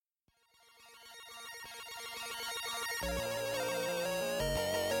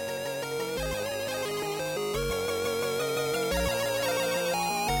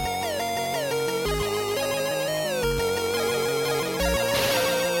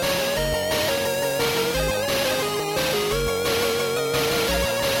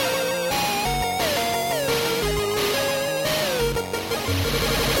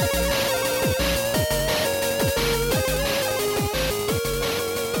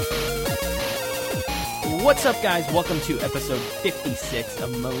What's up, guys? Welcome to episode 56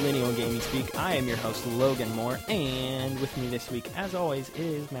 of Millennial Gaming Speak. I am your host, Logan Moore, and with me this week, as always,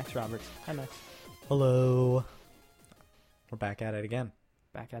 is Max Roberts. Hi, Max. Hello. We're back at it again.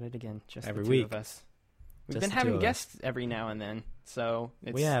 Back at it again, just every the week. two of us. We've Just been the having two of guests every now and then, so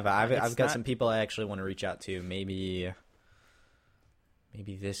it's... We have. I've got not- some people I actually want to reach out to. Maybe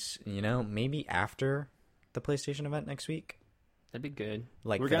this, maybe after the PlayStation event next week. That'd be good.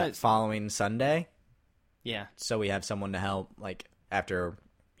 Like We're for gonna... that following Sunday. Yeah. So we have someone to help, like, after,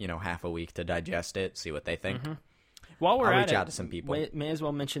 half a week to digest it, see what they think. Mm-hmm. While we're I'll at reach it, out to some people. we may as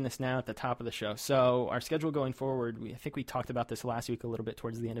well mention this now at the top of the show. So our schedule going forward, I think we talked about this last week a little bit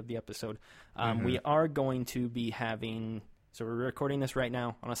towards the end of the episode. We are going to be having... So we're recording this right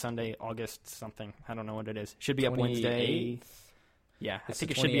now on a Sunday, August something. I don't know what it is. Should be up Wednesday. 28th? Yeah, I It's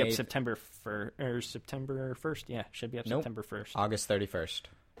think the it should be up 28th. September 1st. Yeah, should be up Nope. September 1st. August 31st.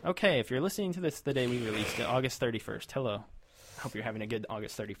 Okay, if you're listening to this the day we released it, August 31st. Hello. I hope you're having a good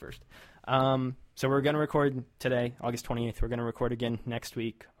August 31st. So we're going to record today, August 28th. We're going to record again next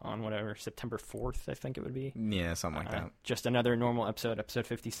week on whatever, September 4th, I think it would be. Yeah, something like that. Just another normal episode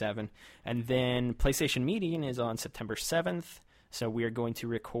 57. And then PlayStation Meeting is on September 7th. So we are going to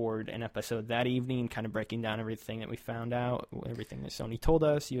record an episode that evening, kind of breaking down everything that we found out, everything that Sony told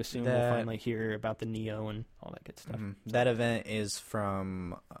us. You assume we'll finally hear about the Neo and all that good stuff. That event is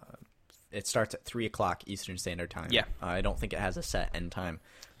from... it starts at 3 o'clock Eastern Standard Time. Yeah. I don't think it has a set end time,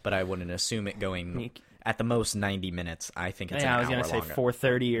 but I wouldn't assume it going at the most 90 minutes. I think it's an hour I was going to say longer.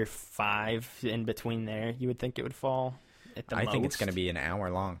 4:30 or 5 in between there. You would think it would fall at the most. I think it's going to be an hour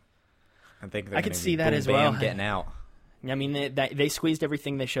long. I think I could see that as well. Getting out. I mean, they squeezed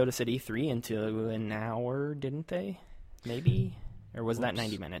everything they showed us at E3 into an hour, didn't they? Maybe? Or was that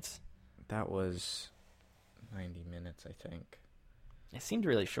 90 minutes? That was 90 minutes, I think. It seemed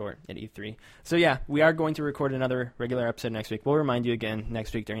really short at E3. So yeah, we are going to record another regular episode next week. We'll remind you again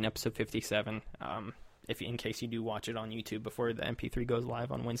next week during episode 57, in case you do watch it on YouTube before the MP3 goes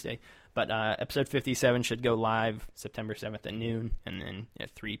live on Wednesday. But episode 57 should go live September 7th at noon, and then at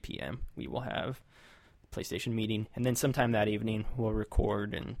 3 p.m. we will have PlayStation Meeting, and then sometime that evening we'll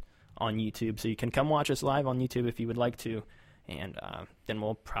record and on YouTube, so you can come watch us live on YouTube if you would like to, and then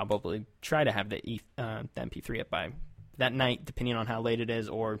we'll probably try to have the MP3 up by that night, depending on how late it is,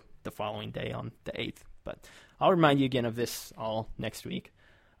 or the following day on the 8th. But I'll remind you again of this all next week.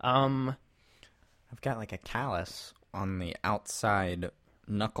 I've got like a callus on the outside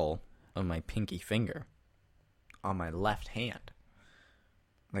knuckle of my pinky finger on my left hand.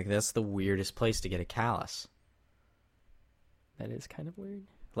 Like, that's the weirdest place to get a callus. That is kind of weird.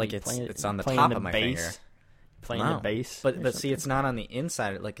 Like, it's on the top of my finger. Playing the bass. But see, it's not on the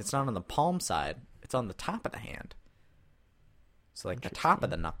inside. Like, it's not on the palm side. It's on the top of the hand. So, like, the top of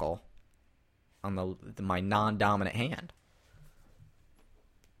the knuckle on my non-dominant hand.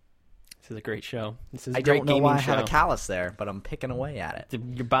 This is a great show. This is a I great don't know gaming why I show. have a callus there, but I'm picking away at it.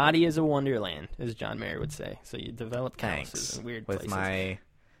 Your body is a wonderland, as John Mayer would say. So you develop calluses Thanks. in weird With places. my,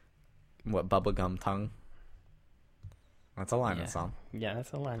 bubblegum tongue? That's a line in the song. Yeah,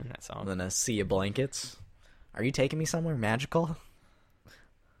 that's a line in that song. And then a sea of blankets. Are you taking me somewhere magical?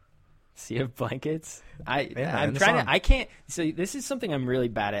 Sea of blankets? I'm in trying the to... song. I can't... So this is something I'm really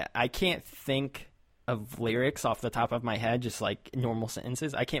bad at. I can't think of lyrics off the top of my head, just like normal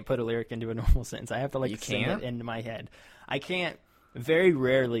sentences. I can't put a lyric into a normal sentence. I have to like sing it into my head. I can't... Very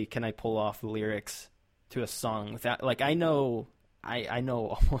rarely can I pull off lyrics to a song without... Like, I know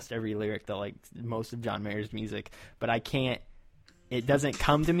almost every lyric to like most of John Mayer's music, but I can't... It doesn't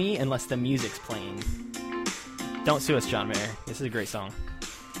come to me unless the music's playing. Don't sue us, John Mayer. This is a great song.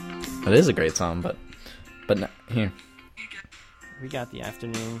 It is a great song, but no, here. We got the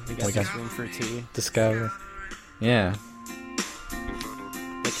afternoon. We got this room for two. Discover. Yeah.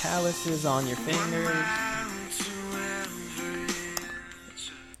 The calluses on your fingers.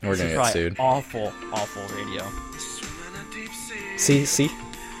 We're going to get sued. Awful radio. See?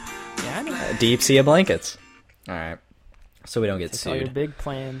 Yeah, I know. A deep sea of blankets. All right. So we don't get Take all your sued. big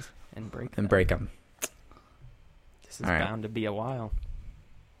plans and break them. This This is bound to be a while.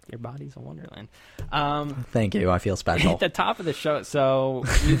 Your body's a wonderland. Thank you. I feel special. At the top of the show, so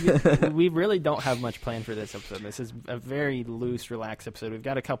we really don't have much planned for this episode. This is a very loose, relaxed episode. We've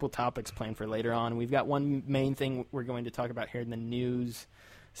got a couple topics planned for later on. We've got one main thing we're going to talk about here in the news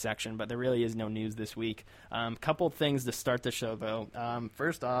section, but there really is no news this week. Couple things to start the show, though.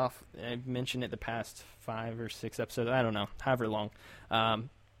 First off, I've mentioned it the past 5 or 6 episodes. I don't know, however long.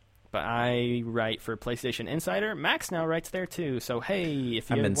 But I write for PlayStation Insider. Max now writes there too. So hey, if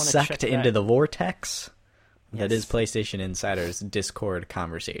you I've been want to check sucked that, into the vortex that Yes. is PlayStation Insider's Discord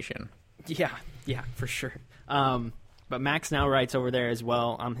conversation. Yeah, for sure. But Max now writes over there as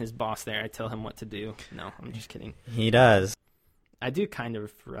well. I'm his boss there. I tell him what to do. No, I'm just kidding. He does. I do kind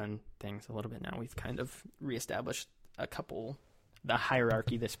of run things a little bit now. We've kind of reestablished the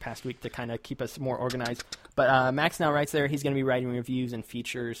hierarchy this past week to kind of keep us more organized. But Max now writes there. He's going to be writing reviews and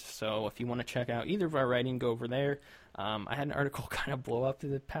features. So if you want to check out either of our writing, go over there. I had an article kind of blow up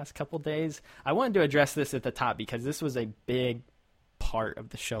the past couple days. I wanted to address this at the top because this was a big part of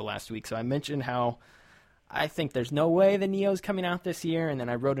the show last week. So I mentioned how I think there's no way the Neo's coming out this year, and then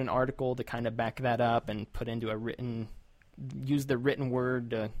I wrote an article to kind of back that up and put into use the written word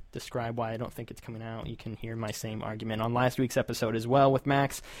to describe why I don't think it's coming out. You can hear my same argument on last week's episode as well with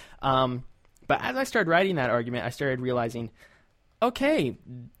Max. But as I started writing that argument, I started realizing, okay,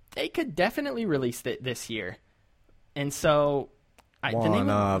 they could definitely release it this year. And so... One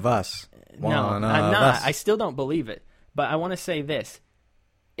of us. No, I'm not. I still don't believe it. But I want to say this.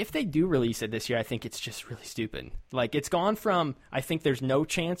 If they do release it this year, I think it's just really stupid. Like, it's gone from, I think there's no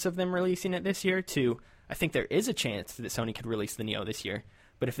chance of them releasing it this year, to, I think there is a chance that Sony could release the Neo this year.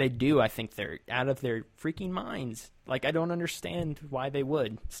 But if they do, I think they're out of their freaking minds. Like, I don't understand why they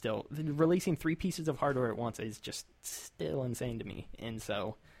would still. Releasing 3 pieces of hardware at once is just still insane to me. And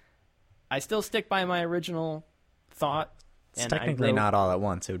so, I still stick by my original thought. It's technically not all at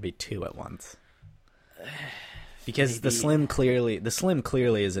once. It would be 2 at once. Because the Slim clearly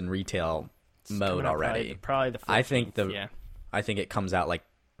is in retail mode already. Probably the 14th, I think it comes out like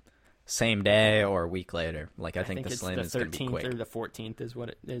same day or a week later. Like I think the Slim is going to be quick. The 13th or the 14th is what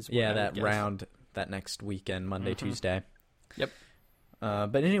it is. Yeah, that next weekend, Monday, Tuesday. Yep.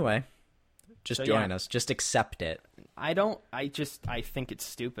 But anyway, just join us. Just accept it. I think it's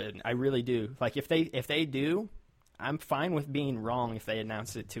stupid. I really do. Like if they do, I'm fine with being wrong if they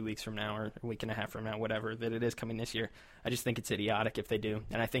announce it 2 weeks from now or a week and a half from now, whatever, that it is coming this year. I just think it's idiotic if they do.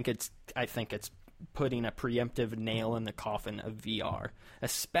 And I think it's putting a preemptive nail in the coffin of VR,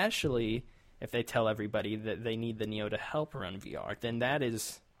 especially if they tell everybody that they need the Neo to help run VR. Then that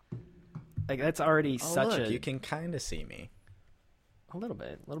is like, that's already you can kind of see me. A little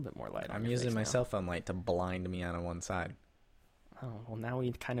bit more light. I'm using my cell phone light to blind me on one side. Oh, well, now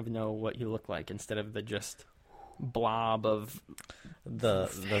we kind of know what you look like instead of the just blob of the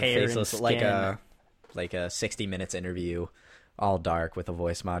hair faceless, and skin. like a 60 Minutes interview, all dark with a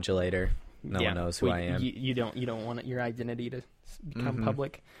voice modulator. No one knows who I am. You don't want your identity to become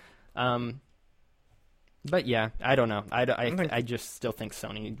public. But yeah, I don't know. I just still think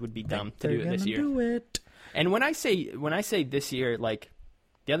Sony would be dumb to do it this year. And when I say this year, like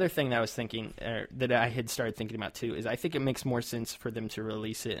the other thing that I was thinking that I had started thinking about too is I think it makes more sense for them to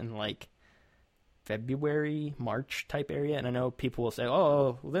release it in like February, March type area. And I know people will say,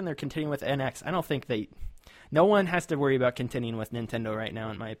 oh, well, then they're continuing with NX. I don't think no one has to worry about continuing with Nintendo right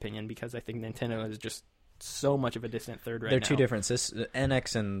now, in my opinion, because I think Nintendo is just so much of a distant third right now. They're two different systems.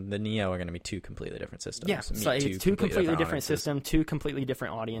 NX and the Neo are going to be 2 completely different systems. Yeah, so it's 2 completely different systems, 2 completely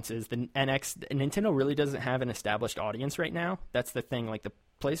different audiences. The Nintendo really doesn't have an established audience right now. That's the thing. Like, the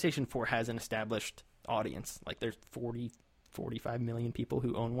PlayStation 4 has an established audience. Like, there's 45 million people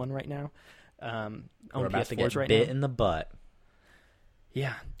who own one right now. We're about to get bit in the butt.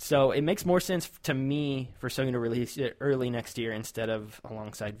 Yeah, so it makes more sense to me for Sony to release it early next year instead of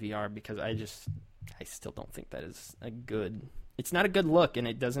alongside VR, because I still don't think that is it's not a good look, and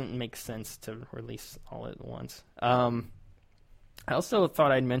it doesn't make sense to release all at once. I also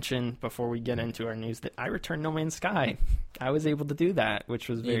thought I'd mention before we get into our news that I returned No Man's Sky. I was able to do that, which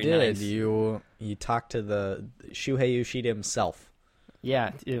was very nice. You talked to the Shuhei Yoshida himself.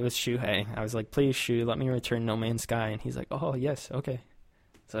 Yeah, it was Shuhei. I was like, please, Shu, let me return No Man's Sky. And he's like, oh, yes, okay.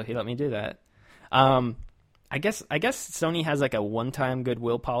 So he let me do that. I guess Sony has like a one-time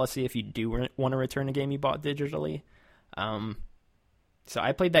goodwill policy if you do want to return a game you bought digitally. So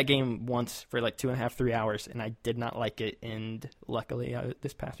I played that game once for like 2.5, 3 hours, and I did not like it. And luckily,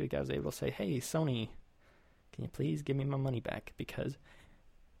 this past week, I was able to say, hey, Sony, can you please give me my money back? Because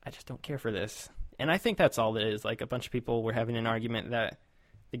I just don't care for this. And I think that's all it is. Like, a bunch of people were having an argument that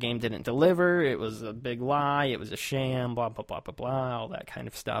the game didn't deliver, it was a big lie, it was a sham, blah, blah, blah, blah, blah, all that kind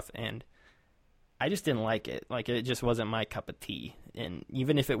of stuff. And I just didn't like it. Like, it just wasn't my cup of tea. And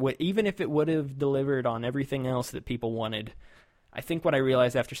even if it would have delivered on everything else that people wanted, I think what I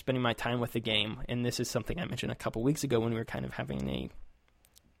realized after spending my time with the game, and this is something I mentioned a couple weeks ago when we were kind of having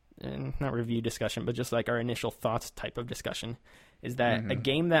not review discussion, but just like our initial thoughts type of discussion, is that a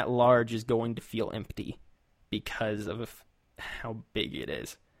game that large is going to feel empty because of how big it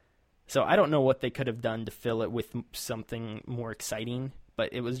is. So I don't know what they could have done to fill it with something more exciting,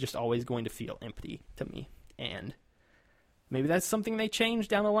 but it was just always going to feel empty to me. And maybe that's something they change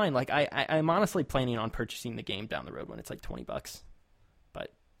down the line. Like I'm honestly planning on purchasing the game down the road when it's like $20.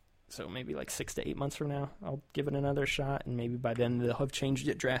 But so maybe like 6 to 8 months from now, I'll give it another shot, and maybe by then they'll have changed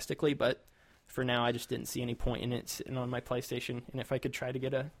it drastically. But for now, I just didn't see any point in it sitting on my PlayStation. And if I could try to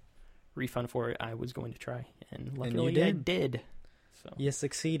get a refund for it, I was going to try, and luckily I did. So you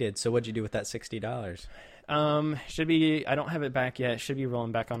succeeded. So what'd you do with that $60? Should be. I don't have it back yet. Should be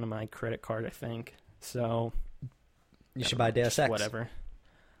rolling back onto my credit card, I think. So you should buy Deus Ex. Whatever.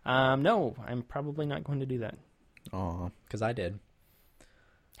 No, I'm probably not going to do that. Oh, because I did.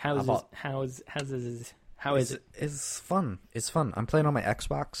 How is it? It's fun. It's fun. I'm playing on my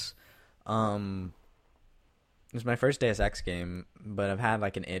Xbox. It's my first Deus Ex game, but I've had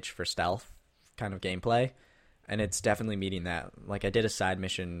like an itch for stealth kind of gameplay, and it's definitely meeting that. Like I did a side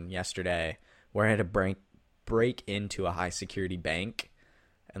mission yesterday where I had to break into a high security bank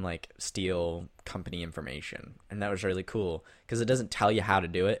and like steal company information, and that was really cool because it doesn't tell you how to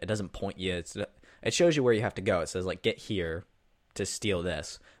do it. It doesn't point you. It shows you where you have to go. It says like get here to steal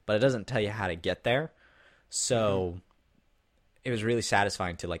this, but it doesn't tell you how to get there. So it was really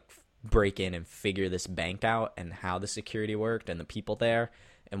satisfying to like break in and figure this bank out and how the security worked and the people there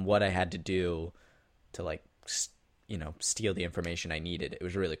and what I had to do to like steal the information I needed. It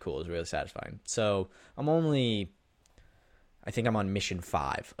was really cool. It was really satisfying. So I think I'm on mission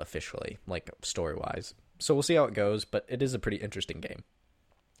 5 officially, like story wise. So we'll see how it goes, but it is a pretty interesting game.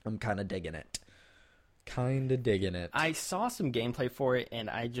 I'm kind of digging it. I saw some gameplay for it, and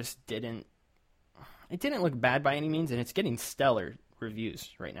I just didn't. It didn't look bad by any means, and it's getting stellar reviews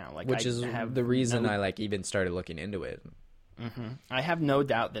right now. Like, which is the reason I like even started looking into it. Mm-hmm. I have no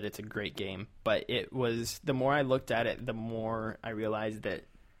doubt that it's a great game, but it was the more I looked at it, the more I realized that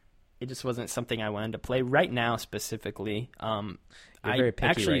it just wasn't something I wanted to play right now specifically. You're very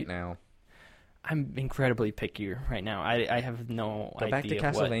picky right now. I'm incredibly picky right now. I have no idea. Go back to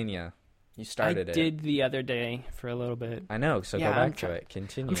Castlevania. You started it. I did the other day for a little bit. I know, so go back to it.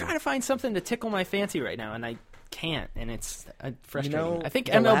 Continue. I'm trying to find something to tickle my fancy right now, and I can't, and it's frustrating. I think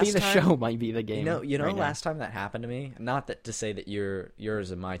the MLB The Show might be the game. Last time that happened to me, not that to say that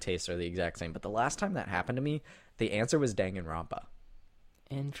yours and my tastes are the exact same, but the last time that happened to me, the answer was Danganronpa.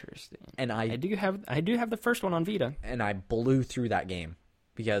 Interesting. And I do have the first one on Vita. And I blew through that game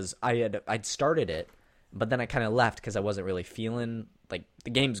because I'd started it, but then I kind of left because I wasn't really feeling like the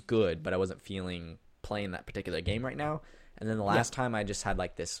game's good, but I wasn't feeling playing that particular game right now. And then the last time I just had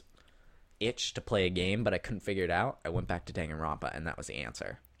like this itch to play a game, but I couldn't figure it out. I went back to Danganronpa, and that was the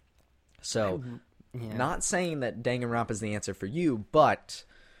answer. So, not saying that Danganronpa is the answer for you, but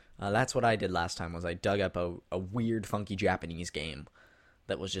that's what I did last time. Was I dug up a weird, funky Japanese game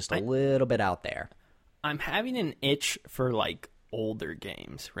that was just a little bit out there. I'm having an itch for like older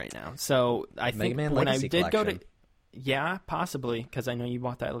games right now. So I think Mega Man when Legacy I did Collection. go to, yeah, possibly because I know you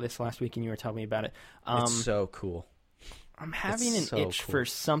bought that this last week and you were telling me about it. It's so cool. I'm having an itch for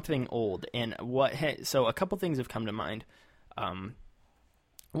something old, and so a couple things have come to mind.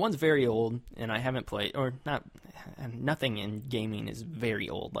 One's very old, and I haven't played, or not. Nothing in gaming is very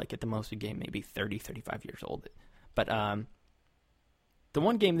old. Like at the most, a game maybe 30, 35 years old. But the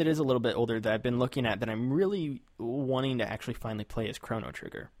one game that is a little bit older that I've been looking at that I'm really wanting to actually finally play is Chrono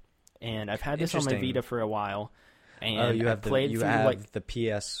Trigger, and I've had this on my Vita for a while. And you have the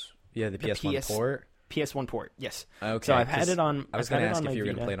PS1 port. PS1 port, yes. Okay. So I've had it on. I was going to ask if you were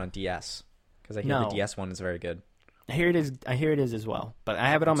going to play it on DS because I hear the DS one is very good. I hear it is as well, but I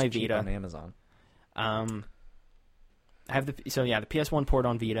have it on my cheap Vita on Amazon. I have the PS1 port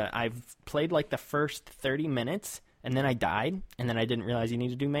on Vita. I've played like the first 30 minutes, and then I died, and then I didn't realize you need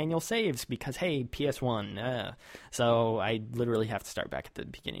to do manual saves because hey, PS1. So I literally have to start back at the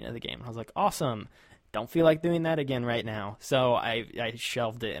beginning of the game. I was like, awesome. Don't feel like doing that again right now. So I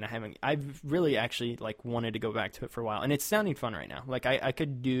shelved it, and I've really actually like wanted to go back to it for a while, and it's sounding fun right now. Like I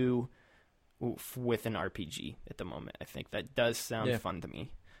could do with an RPG at the moment. I think that does sound fun to me.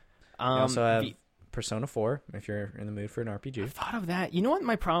 You also have Persona 4 if you're in the mood for an RPG. I thought of that. You know what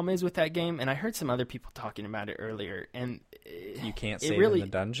my problem is with that game, and I heard some other people talking about it earlier, and you can't save in the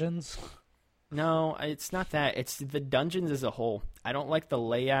dungeons? No, it's not that. It's the dungeons as a whole. I don't like the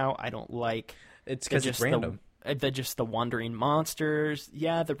layout. I don't like. It's because it's random. The wandering monsters.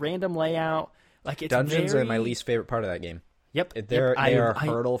 Yeah, the random layout. Like it's dungeons are my least favorite part of that game. Yep, they are a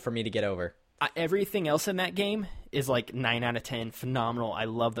hurdle for me to get over. Everything else in that game is like 9 out of 10. Phenomenal. I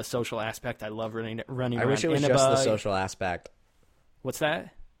love the social aspect. I love running around. I wish it was just the social aspect. What's that?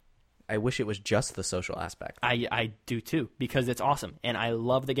 I wish it was just the social aspect. I do too, because it's awesome, and I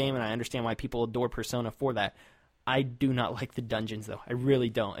love the game, and I understand why people adore Persona for that. I do not like the dungeons, though. I really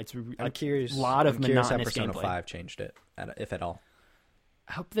don't. It's I'm curious. A lot of monotonous how Persona gameplay. 5 changed it. if at all?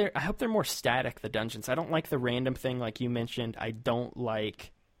 I hope they're more static, the dungeons. I don't like the random thing like you mentioned. I don't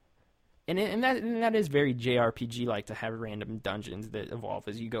like, and that is very JRPG like to have random dungeons that evolve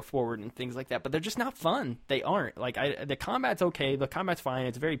as you go forward and things like that. But they're just not fun. They aren't. Like the combat's okay. The combat's fine.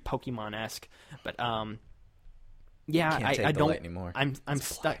 It's very Pokemon-esque. But yeah, Can't take I the don't. light anymore. I'm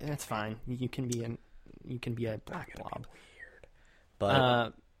stuck. That's fine. You can be a black blob.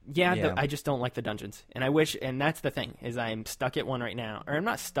 But Yeah, I just don't like the dungeons, and I wish. And that's the thing is, I'm stuck at one right now, or I'm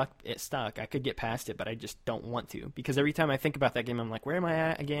not stuck. It's stuck. I could get past it, but I just don't want to because every time I think about that game, I'm like, where am I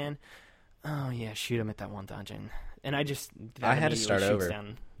at again? Oh yeah, shoot him at that one dungeon, and I had to start over.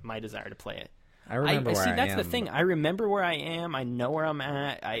 Down my desire to play it. I remember where I am. That's the thing. I remember where I am. I know where I'm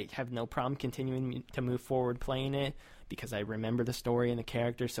at. I have no problem continuing to move forward playing it because I remember the story and the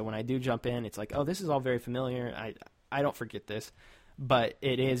characters. So when I do jump in, it's like, oh, this is all very familiar. I don't forget this. But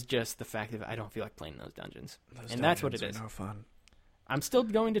it is just the fact that I don't feel like playing those dungeons. And that's what it is. No fun. I'm still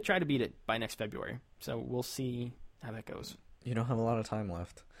going to try to beat it by next February. So we'll see how that goes. You don't have a lot of time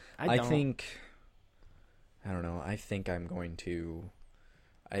left. I think I'm going to...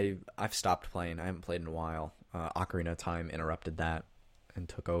 I've stopped playing. I haven't played in a while. Ocarina of Time interrupted that and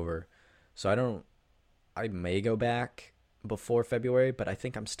took over. So I may go back before February, but I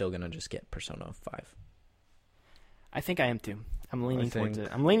think I'm still going to just get Persona 5. I think I am too. I'm leaning towards it.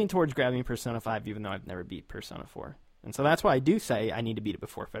 I'm leaning towards grabbing Persona 5, even though I've never beat Persona 4. And so that's why I do say I need to beat it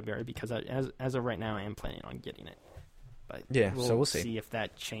before February, because as of right now, I am planning on getting it. But yeah, so we'll see if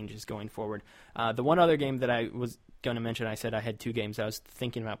that changes going forward. The one other game that I was going to mention, I said I had 2 games I was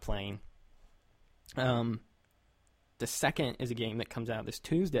thinking about playing. The second is a game that comes out this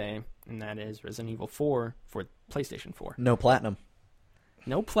Tuesday, and that is Resident Evil 4 for PlayStation 4. No platinum.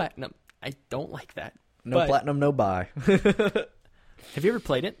 No platinum. I don't like that. No platinum, no buy. Have you ever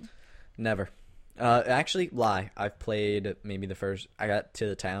played it? Never. Actually, lie. I've played maybe the first... I got to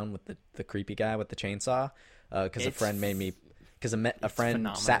the town with the creepy guy with the chainsaw because a friend made me... Because a friend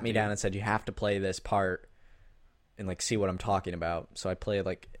sat me down and said, you have to play this part and like see what I'm talking about. So I played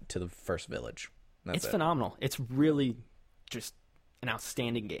like to the first village. It's phenomenal. It's really just an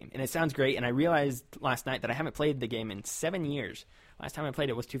outstanding game. And it sounds great. And I realized last night that I haven't played the game in 7 years. Last time I played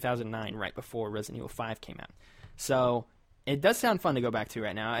it was 2009, right before Resident Evil 5 came out. So it does sound fun to go back to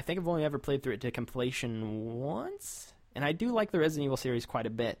right now. I think I've only ever played through it to completion once. And I do like the Resident Evil series quite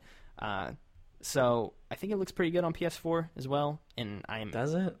a bit. So I think it looks pretty good on PS4 as well. And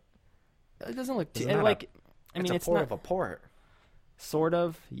Does it? It doesn't look too... It's a port of a port. Sort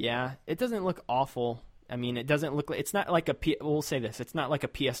of, yeah. It doesn't look awful. I mean, it doesn't look like... It's not like we'll say this. It's not like a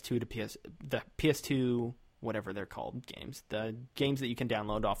PS2 to the PS2... whatever they're called games, the games that you can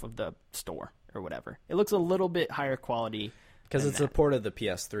download off of the store or whatever. It looks a little bit higher quality because it's a port of the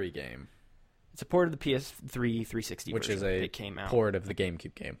PS3 game. It's a port of the PS3 360 which version is a that came out. Port of the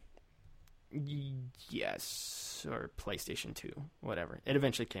GameCube game. Yes, or PlayStation 2, whatever. It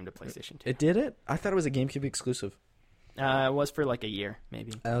eventually came to PlayStation 2. It did it? I thought it was a GameCube exclusive. It was for like a year,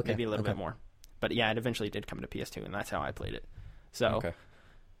 maybe. Okay. Maybe a little bit more. But yeah, it eventually did come to PS2, and that's how I played it. So. Okay.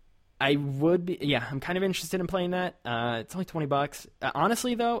 I would be, yeah, I'm kind of interested in playing that. It's only $20.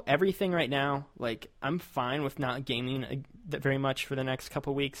 Honestly, though, everything right now, like, I'm fine with not gaming very much for the next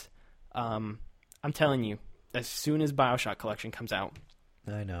couple weeks. I'm telling you, as soon as BioShock Collection comes out,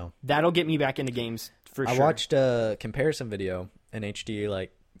 I know. That'll get me back into games for sure. I watched a comparison video in HD,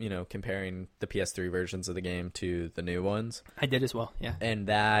 like, comparing the PS3 versions of the game to the new ones. I did as well, yeah. And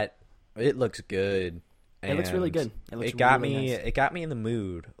it looks good. It looks really good. It got me in the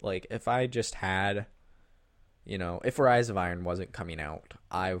mood. Like, if I just had, if Rise of Iron wasn't coming out,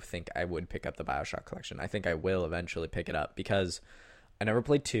 I think I would pick up the BioShock Collection. I think I will eventually pick it up because I never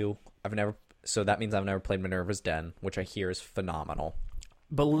played 2. So that means I've never played Minerva's Den, which I hear is phenomenal.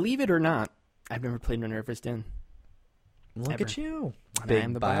 Believe it or not, I've never played Minerva's Den. Look at you.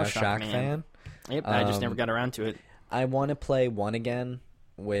 Big BioShock fan. Yep, I just never got around to it. I want to play 1 again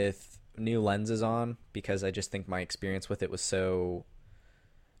with new lenses on because I just think my experience with it was so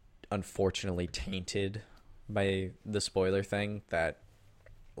unfortunately tainted by the spoiler thing that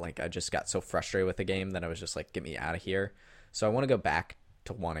like I just got so frustrated with the game that I was just like, get me out of here. So I want to go back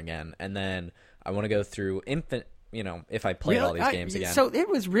to 1 again, and then I want to go through if I played all these games again. So it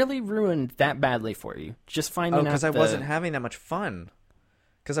was really ruined that badly for you, just finding out because I wasn't having that much fun.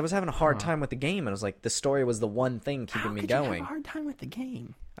 Because I was having a hard time with the game, and I was like, the story was the one thing keeping me going. How could you have a hard time with the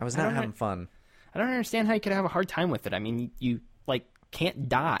game? I was not having fun. I don't understand how you could have a hard time with it. I mean, you can't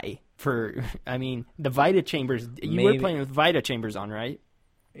die for... I mean, the Vita Chambers... You were playing with Vita Chambers on, right?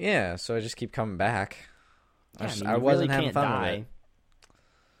 Yeah, so I just keep coming back. Yeah, I wasn't having fun with it.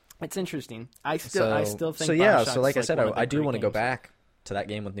 It's interesting. I still think so. Yeah, BioShock's so like I said, one of the I do great want to go games. back to that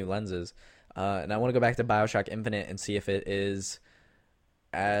game with new lenses, and I want to go back to Bioshock Infinite and see if it is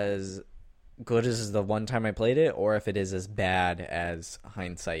as good as the one time I played it, or if it is as bad as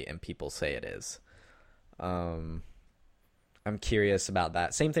hindsight and people say it is. I'm curious about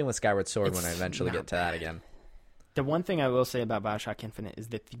that. Same thing with Skyward Sword when I eventually get to that again. The one thing I will say about BioShock Infinite is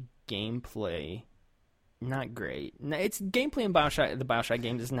that the gameplay, not great. It's gameplay in the BioShock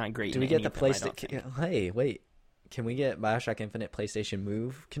games is not great. Do we get the PlayStation? Hey, wait. Can we get BioShock Infinite PlayStation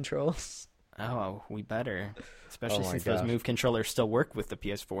Move controls? Oh, we better. Especially since gosh. those Move controllers still work with the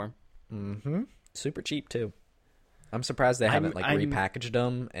PS4. Mm-hmm. Super cheap, too. I'm surprised they haven't repackaged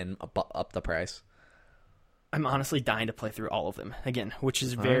them and up the price. I'm honestly dying to play through all of them again, which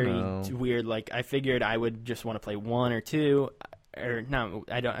is very weird. Like, I figured I would just want to play one or two, or no,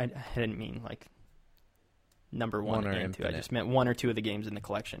 I didn't mean like number one and two. I just meant one or two of the games in the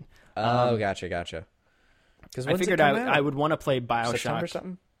collection. Oh, gotcha. Because I figured I would want to play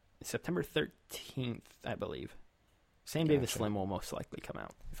BioShock September 13th, I believe. Same day the Slim will most likely come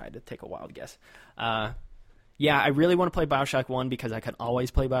out, if I had to take a wild guess. Yeah, I really want to play BioShock 1 because I could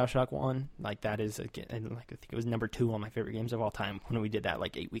always play BioShock 1. Like, that is, and like, I think it was number 2 on my favorite games of all time when we did that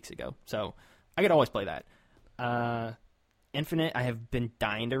like 8 weeks ago. So I could always play that. Infinite, I have been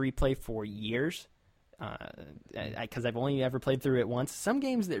dying to replay for years because I've only ever played through it once. Some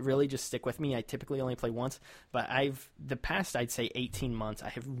games that really just stick with me, I typically only play once. But the past, I'd say 18 months, I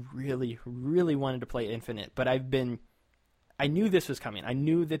have really, really wanted to play Infinite. But I knew this was coming. I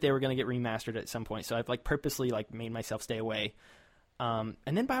knew that they were going to get remastered at some point, so I've like purposely like made myself stay away. And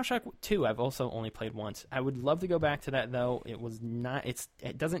then BioShock 2, I've also only played once. I would love to go back to that though.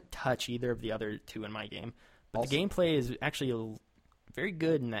 It doesn't touch either of the other two in my game, but the gameplay is actually very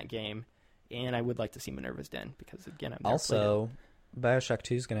good in that game. And I would like to see Minerva's Den because again, I've never played it. BioShock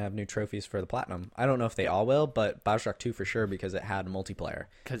 2 is going to have new trophies for the Platinum. I don't know if they all will, but BioShock 2 for sure because it had multiplayer.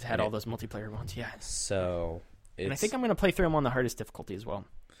 Because it had all those multiplayer ones, yeah. So. And I think I'm going to play through them on the hardest difficulty as well.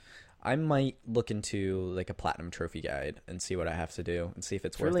 I might look into like a platinum trophy guide and see what I have to do and see if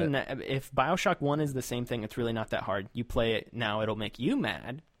it's worth it. If BioShock 1 is the same thing, it's really not that hard. You play it now, it'll make you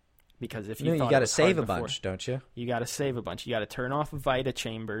mad because if you got to save a bunch, don't you? You got to save a bunch. You got to turn off Vita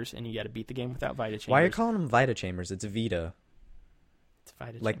chambers and you got to beat the game without Vita chambers. Why are you calling them Vita chambers? It's Vita. It's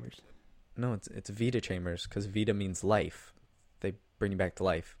Vita chambers. No, it's Vita chambers because Vita means life. They bring you back to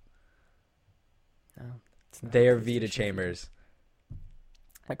life. Oh. They are Vita chambers.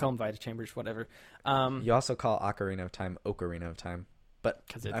 I call them Vita chambers, whatever. You also call Ocarina of Time Ocarina of Time, but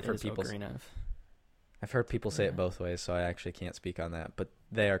I've heard people say it both ways, so I actually can't speak on that. But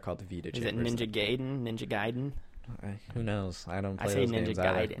they are called Vita chambers. Is it Ninja Gaiden? Who knows? I don't play I say those Ninja games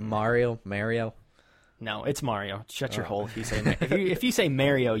Gaiden. Mario. No, it's Mario. Shut your hole if you say if you say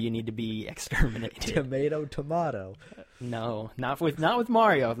Mario, you need to be exterminated. Tomato. No, not with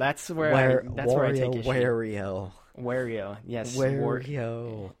Mario. That's where I take issue. Wario. Yes.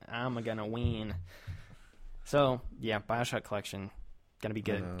 Wario. I'm gonna win. So yeah, BioShock Collection. Gonna be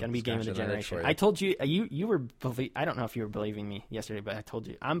good. Gonna be game of the generation. I told you, you were. I don't know if you were believing me yesterday, but I told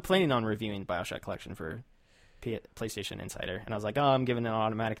you I'm planning on reviewing BioShock Collection for PlayStation Insider, and I was like, "Oh, I'm giving it an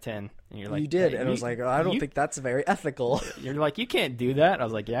automatic 10." And you're like, "You did," and I was like, "I don't think that's very ethical." You're like, "You can't do that." I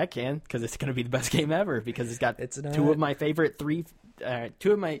was like, "Yeah, I can, because it's gonna be the best game ever because it's got two of my favorite games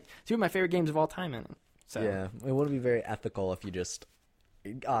of all time in it." So yeah, it wouldn't be very ethical if you just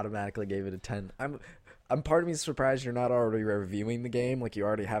automatically gave it a 10. I'm part of me surprised you're not already reviewing the game, like you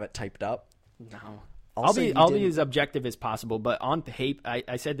already have it typed up. No. Also, I'll be as objective as possible, but on paper,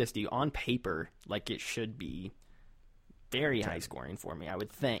 I said this to you, on paper, like it should be very high scoring for me, I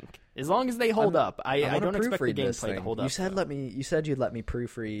would think. As long as they hold up. I don't expect the gameplay to hold up. You said you'd let me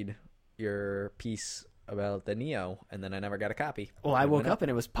proofread your piece about the Neo, and then I never got a copy. Well, I woke up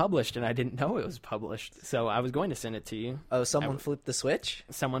and it was published, and I didn't know it was published, so I was going to send it to you. Oh, someone flipped the switch?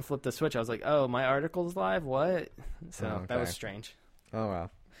 Someone flipped the switch. I was like, oh, my article's live? What? So that was strange. Oh, wow.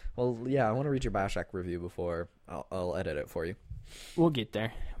 Well, yeah, I want to read your BioShock review before I'll edit it for you. We'll get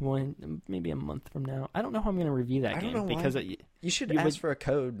there. Maybe a month from now. I don't know how I'm going to review that game. Because you should ask for a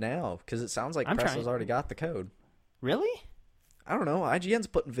code now, because it sounds like Presso's already got the code. Really? I don't know. IGN's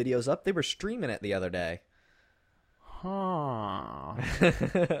putting videos up. They were streaming it the other day. Huh.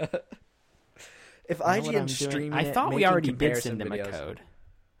 If IGN's streaming it, I thought we already did send them a code.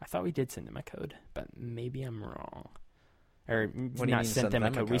 I thought we did send them a code, but maybe I'm wrong. Or not sent them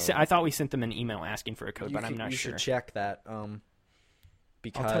a code. I thought we sent them an email asking for a code, but I'm not sure. You should check that.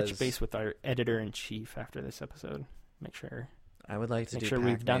 Because I'll touch base with our editor-in-chief after this episode. Make sure. I would like to make sure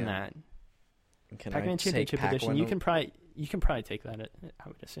we've done that. Can Pac-Man I take Championship Pac Edition. One? You can probably take that. I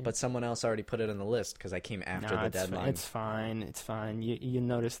would assume. But someone else already put it on the list because I came after the deadline. It's fine. It's fine. You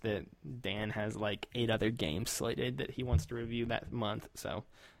notice that Dan has like 8 other games slated that he wants to review that month, so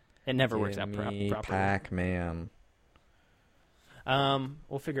it never works out properly. Pac-Man.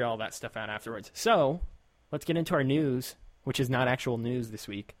 We'll figure all that stuff out afterwards. So let's get into our news, which is not actual news this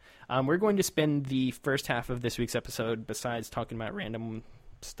week. We're going to spend the first half of this week's episode, besides talking about random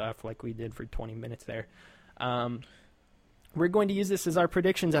stuff like we did for 20 minutes there. We're going to use this as our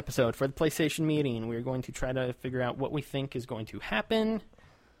predictions episode for the PlayStation meeting. We're going to try to figure out what we think is going to happen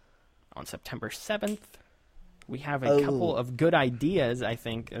on September 7th. We have a couple of good ideas, I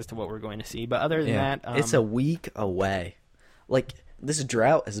think, as to what we're going to see. But other than that... it's a week away. Like, this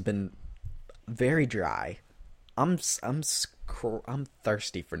drought has been very dry. I'm thirsty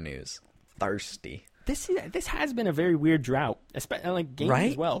for news. Thirsty. This has been a very weird drought, especially like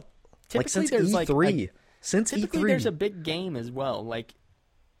games as well. Like since E3. Typically, there's a big game as well. Like,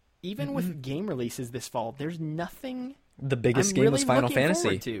 even with game releases this fall, there's nothing. The biggest game was Final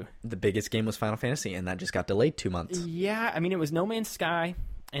Fantasy. The biggest game was Final Fantasy, and that just got delayed 2 months. Yeah, I mean, it was No Man's Sky,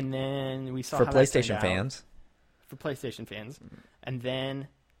 and then we saw for PlayStation fans. For PlayStation fans, and then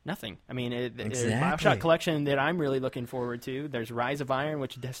nothing. I mean, exactly. BioShock Collection that I'm really looking forward to. There's Rise of Iron,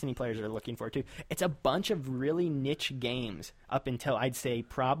 which Destiny players are looking forward to. It's a bunch of really niche games up until, I'd say,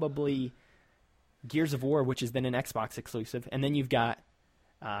 probably Gears of War, which is then an Xbox exclusive, and then you've got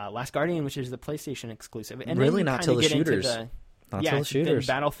Last Guardian, which is the PlayStation exclusive. And really then not till the shooters. Not till the shooters.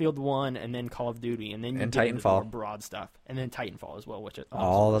 Then Battlefield 1, and then Call of Duty, and then you and get into the more Titanfall. broad stuff, and then Titanfall as well, which is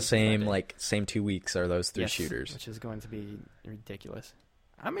all the same, same 2 weeks are those 3 shooters, which is going to be ridiculous.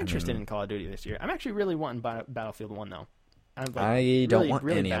 I'm interested in Call of Duty this year. I'm actually really wanting Battlefield 1 though. I don't want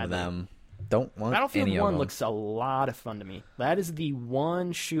any of them. Don't want Battlefield any 1 of them. looks a lot of fun to me. That is the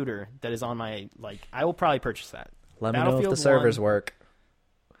one shooter that is on my I will probably purchase that. Let me know if the servers work.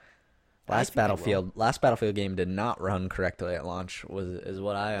 Last Battlefield game did not run correctly at launch, is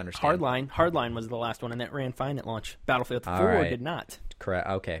what I understand. Hardline was the last one, and that ran fine at launch. Battlefield 4 did not. Correct.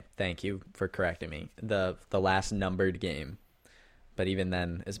 Okay, thank you for correcting me. The last numbered game, but even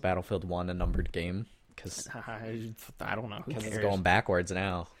then, is Battlefield 1 a numbered game? Because I don't know. Because it's going backwards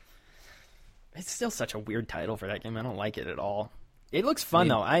now. It's still such a weird title for that game. I don't like it at all. It looks fun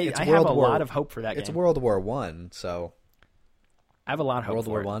though. I have a lot of hope for that game. It's World War I, so I have a lot of hope World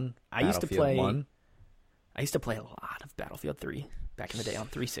for War it. I. I used to play a lot of Battlefield 3 back in the day on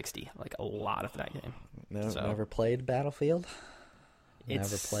 360. Like a lot of that game. Never played Battlefield.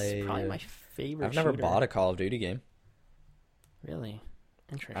 It's probably my favorite. I've never bought a Call of Duty game. Really?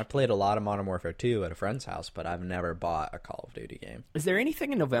 Interesting. I played a lot of Modern Warfare 2 at a friend's house, but I've never bought a Call of Duty game. Is there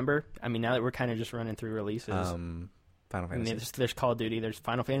anything in November? I mean, now that we're kind of just running through releases. Final Fantasy. There's Call of Duty. There's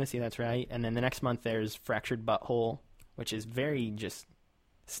Final Fantasy. That's right. And then the next month there's Fractured Butthole, which is very just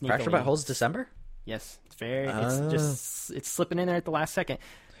sneakily. Fractured Butthole's December? Yes, it's slipping in there at the last second.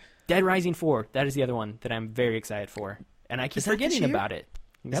 Dead Rising 4. That is the other one that I'm very excited for, and I keep forgetting about it.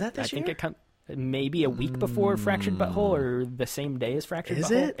 Is that this year? I think it comes maybe a week before Fractured Butthole, or the same day as Fractured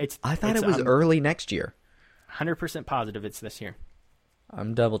Butthole. Is it? I thought it was early next year. 100% positive it's this year.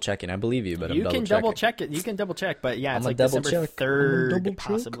 I'm double checking. I believe you, but you can double check it. You can double check, but yeah, it's like December 3rd,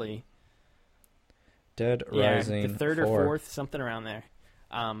 possibly. Dead Rising, the 3rd or 4th, something around there.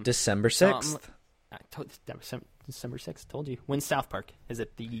 December 6th. December 6th. Told you. When's South Park? Is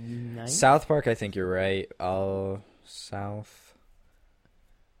it the 9th? South Park, I think you're right. South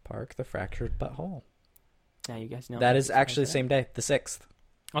Park, the Fractured Butthole. Yeah, you guys know. That is actually the same day, the 6th.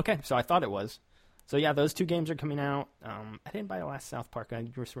 Okay, so I thought it was. So yeah, those 2 games are coming out. I didn't buy the last South Park. I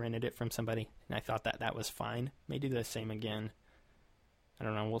just rented it from somebody, and I thought that was fine. May do the same again. I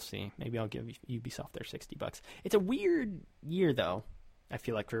don't know. We'll see. Maybe I'll give Ubisoft their $60. It's a weird year, though, I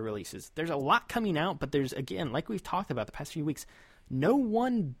feel like, for releases. There's a lot coming out, but there's, again, like we've talked about the past few weeks, no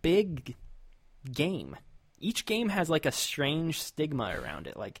one big game. Each game has, like, a strange stigma around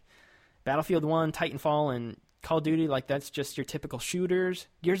it. Like, Battlefield 1, Titanfall, and Call of Duty, like, that's just your typical shooters.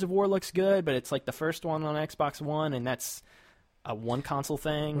 Gears of War looks good, but it's, like, the first one on Xbox One, and that's a one-console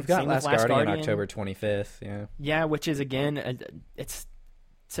thing. We've got Last Guardian October 25th, yeah. Yeah, which is, again, it's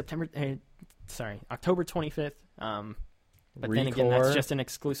October 25th. But Recore, then again, that's just an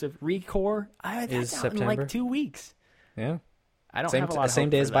exclusive. Recore that's out September. in like 2 weeks. Yeah, I don't have a lot of same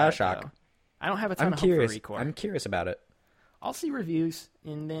hope day for as that, BioShock. though. I don't have a ton I'm of curious. hope for Recore. I'm curious about it. I'll see reviews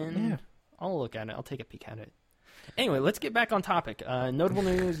and then I'll look at it. I'll take a peek at it. Anyway, let's get back on topic. Notable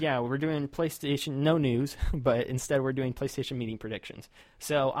news, yeah, we're doing PlayStation, no news, but instead we're doing PlayStation meeting predictions.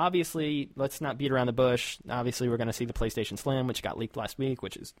 So obviously, let's not beat around the bush. Obviously, we're going to see the PlayStation Slim, which got leaked last week,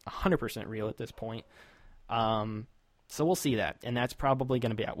 which is 100% real at this point. So we'll see that, and that's probably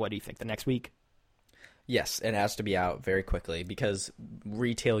going to be out, what do you think, the next week? Yes, it has to be out very quickly because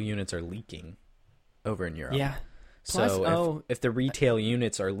retail units are leaking over in Europe. Yeah. Plus, So if the retail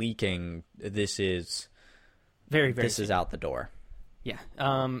units are leaking, this is very, very this is out the door. Yeah.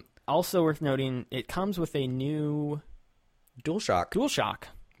 Also worth noting, it comes with a new DualShock,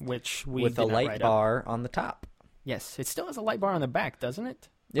 which we with did a not light write up. bar on the top. Yes, it still has a light bar on the back, doesn't it?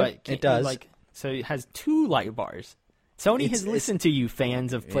 Yep, But it does. So it has 2 light bars. Sony has It's- listened to you,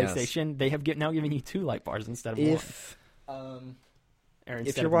 fans of Yes. PlayStation. They have now given you 2 light bars instead of If one.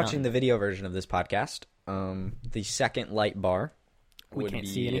 if you're watching the video version of this podcast, the second light bar we would can't be,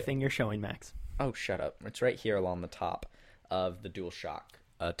 see anything you're showing, Max. Oh, shut up! It's right here along the top of the DualShock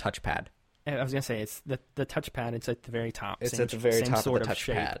touchpad. I was gonna say it's the touchpad. It's at the very top. It's Same- at the very same top of sort the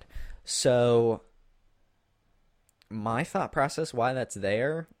shape. touchpad. So, my thought process why that's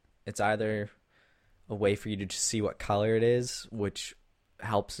there, it's either a way for you to just see what color it is, which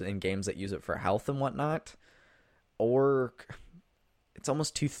helps in games that use it for health and whatnot, or it's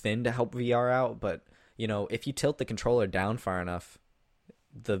almost too thin to help VR out. But if you tilt the controller down far enough,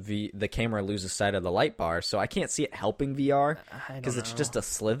 the camera loses sight of the light bar, so I can't see it helping VR because it's just a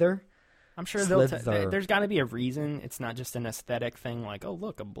slither. I'm sure there's got to be a reason. It's not just an aesthetic thing, like, oh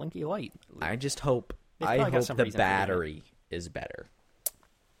look, a blinky light. I just hope They've probably got some the reason for doing it. battery is better.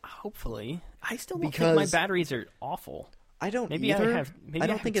 Hopefully, I still don't think Because- my batteries are awful. I don't Maybe either. I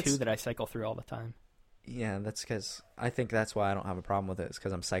have think 2 it's that I cycle through all the time. Yeah, that's because I think that's why I don't have a problem with it. It's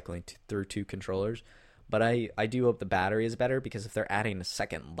because I'm cycling through 2 controllers. But I do hope the battery is better because if they're adding a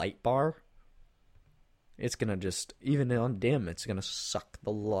second light bar, it's gonna just even on dim, it's gonna suck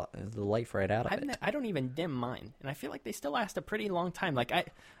the life right out of it. I don't even dim mine, and I feel like they still last a pretty long time. Like,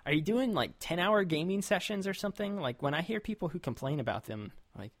 are you doing like 10-hour gaming sessions or something? Like, when I hear people who complain about them,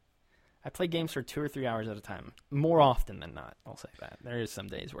 like, I play games for 2 or 3 hours at a time, more often than not. I'll say that there is some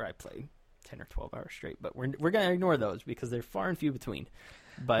days where I play 10 or 12 hours straight, but we're gonna ignore those because they're far and few between.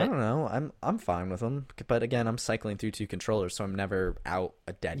 But I don't know. I'm fine with them, but again, I'm cycling through 2 controllers, so I'm never out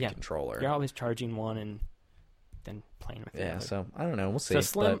a dead controller. You're always charging one and then playing with the other. So I don't know. We'll see.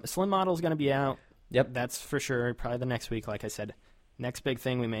 So slim model is going to be out. Yep. That's for sure. Probably the next week, like I said. Next big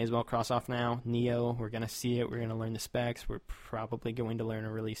thing we may as well cross off now. Neo, we're going to see it. We're going to learn the specs. We're probably going to learn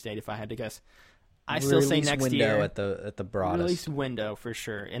a release date if I had to guess. I still say next window year. at the broadest. Release window for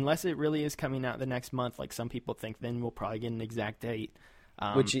sure. Unless it really is coming out the next month like some people think, then we'll probably get an exact date.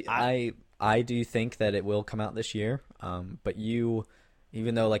 Which I do think that it will come out this year. But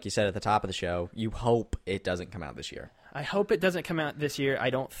even though, like you said at the top of the show, you hope it doesn't come out this year. I hope it doesn't come out this year. I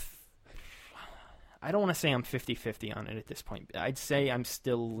don't want to say I'm 50-50 on it at this point. I'd say I'm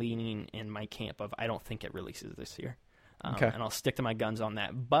still leaning in my camp of I don't think it releases this year. Okay. And I'll stick to my guns on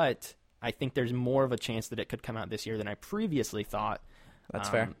that. But I think there's more of a chance that it could come out this year than I previously thought. That's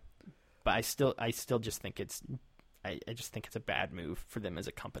fair. But I still just think it's I just think it's a bad move for them as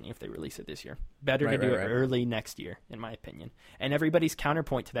a company if they release it this year. Better to do it early next year, in my opinion. And everybody's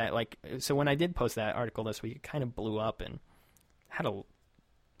counterpoint to that, like, so when I did post that article this week, it kind of blew up and had a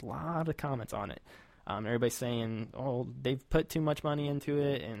lot of comments on it. Everybody's saying, oh, they've put too much money into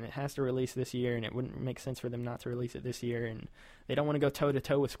it and it has to release this year and it wouldn't make sense for them not to release it this year and they don't want to go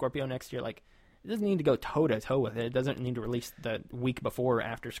toe-to-toe with Scorpio next year. Like, it doesn't need to go toe-to-toe with it. It doesn't need to release the week before or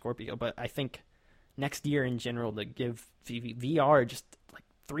after Scorpio, but I think next year in general to give VR just like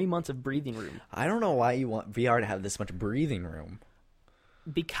 3 months of breathing room. I don't know why you want VR to have this much breathing room.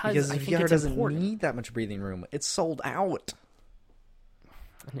 Because I think VR it's doesn't important. need that much breathing room. It's sold out.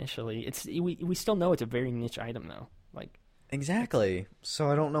 Initially, we still know it's a very niche item though. Like, exactly. So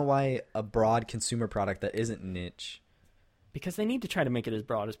I don't know why a broad consumer product that isn't niche. Because they need to try to make it as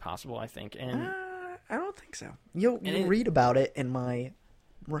broad as possible, I think. And I don't think so. You'll read about it in my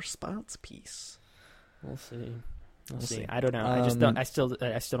response piece. We'll see. We'll see. I don't know. I just don't. I still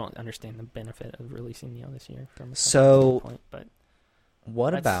don't understand the benefit of releasing Neo this year. From a standpoint, but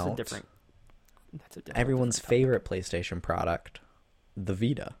what that's about a different everyone's favorite PlayStation product, the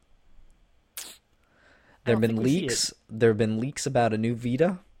Vita? There have been leaks. There have been leaks about a new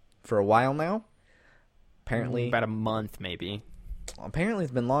Vita for a while now. Apparently, about a month, maybe. Apparently,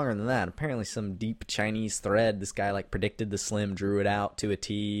 it's been longer than that. Apparently, some deep Chinese thread. This guy predicted the Slim, drew it out to a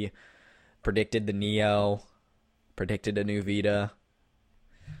T, predicted the Neo, predicted a new Vita.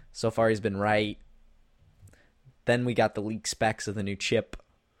 So far, he's been right. Then we got the leaked specs of the new chip.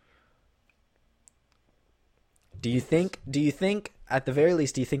 Do you think at the very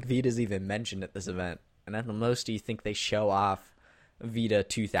least, do you think Vita's even mentioned at this event? And at the most, do you think they show off Vita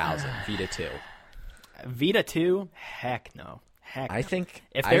 2000, Vita 2? Vita 2? Heck no. Heck no. I think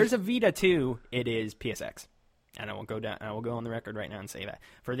if there's a Vita 2, it is PSX. And I will go on the record right now and say that.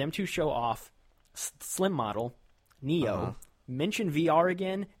 For them to show off Slim Model, Neo, mention VR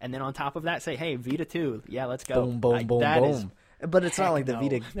again, and then on top of that say, hey, Vita 2, yeah, let's go. Boom, boom, boom. But it's not like the no.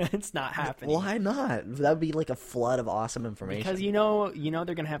 Vita. It's not happening. Why not? That would be like a flood of awesome information. Because you know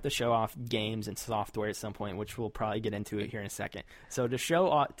they're gonna have to show off games and software at some point, which we'll probably get into it here in a second. So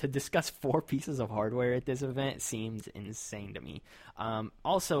to discuss 4 pieces of hardware at this event seems insane to me.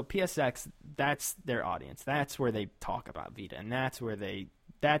 Also, PSX, that's their audience. That's where they talk about Vita, and that's where they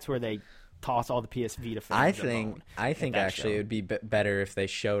toss all the PS Vita fans. I think actually it would be better if they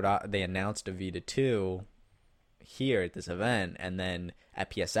announced a Vita 2 here at this event, and then at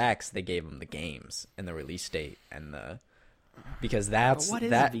PSX they gave them the games and the release date because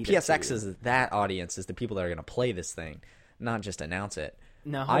PSX 2? is that audience is the people that are going to play this thing, not just announce it.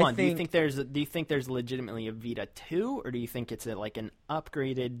 No, hold on. Do you think there's legitimately a Vita 2, or do you think it's like an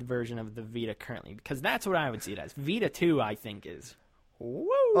upgraded version of the Vita currently? Because that's what I would see it as. Vita 2, I think is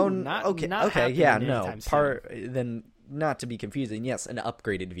then not to be confusing. Yes, an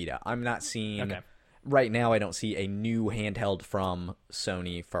upgraded Vita. I'm not seeing. Okay. Right now, I don't see a new handheld from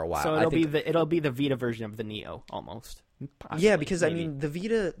Sony for a while. So it'll be the Vita version of the Neo, almost. Possibly, yeah, because maybe. I mean the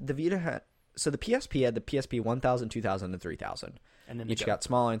Vita had the PSP had the PSP 1000, 2000, and 3000. And then each got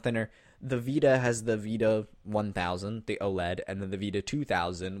smaller and thinner. The Vita has the Vita 1000, the OLED, and then the Vita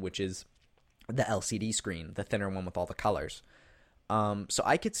 2000, which is the LCD screen, the thinner one with all the colors. So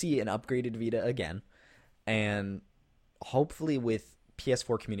I could see an upgraded Vita again, and hopefully with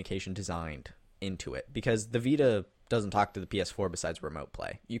PS4 communication designed into it, because the Vita doesn't talk to the PS4 besides remote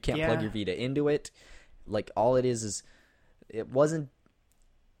play. You can't plug your Vita into it. Like, all it is it wasn't.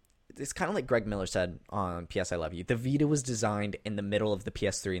 It's kind of like Greg Miller said on PS I Love You. The Vita was designed in the middle of the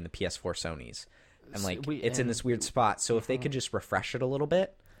PS3 and the PS4 Sonys, and it's in this weird spot. So if they could just refresh it a little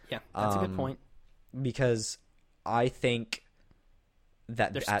bit, that's a good point. Because I think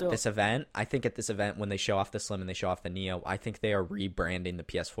that at this event when they show off the Slim and they show off the Neo, I think they are rebranding the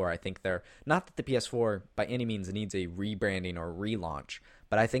PS4. I think they're not that the PS4 by any means needs a rebranding or relaunch,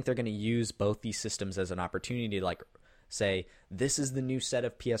 but I think they're going to use both these systems as an opportunity to say, this is the new set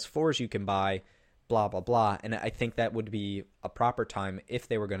of PS4s you can buy, blah, blah, blah. And I think that would be a proper time, if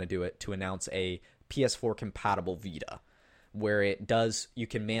they were going to do it, to announce a PS4 compatible Vita, where you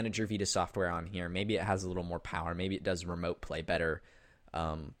can manage your Vita software on here. Maybe it has a little more power. Maybe it does remote play better.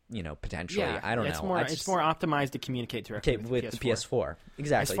 Potentially. I don't know. It's more optimized to communicate directly with the PS4.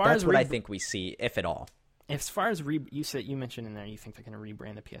 Exactly. That's what I think we see, if at all. As far as you mentioned in there, you think they're going to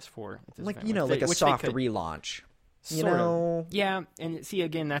rebrand the PS4 at this event, like a soft relaunch. Sort of. Yeah, and see,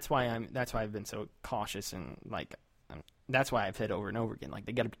 again, that's why I've been so cautious, and that's why I've said over and over again,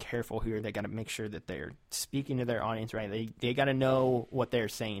 they got to be careful here. They got to make sure that they're speaking to their audience right. They got to know what they're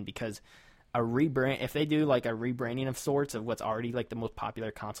saying, because a rebrand, if they do a rebranding of sorts of what's already the most popular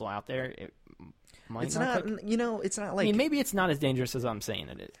console out there, it might it's not. It's not like. I mean, maybe it's not as dangerous as I'm saying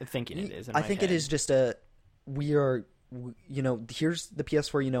it is. Thinking it is. I think it is just we are. Here's the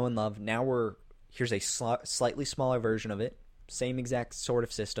PS4 you know and love. Now here's a slightly smaller version of it, same exact sort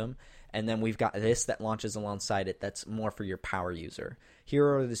of system, and then we've got this that launches alongside it that's more for your power user. Here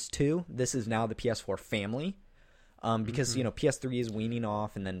are this two. This is now the PS4 family, because PS3 is weaning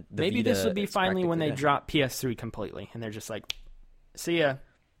off, and then the maybe Vita this would be finally when they drop PS3 completely, and they're just like, see ya.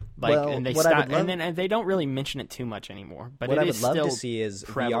 And they stop, and then they don't really mention it too much anymore. But what I would love to see is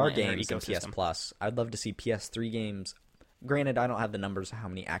VR games in PS Plus. I'd love to see PS3 games. Granted, I don't have the numbers of how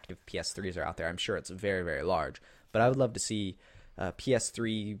many active PS3s are out there. I'm sure it's very, very large. But I would love to see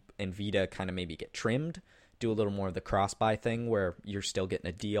PS3 and Vita kind of maybe get trimmed, do a little more of the cross-buy thing where you're still getting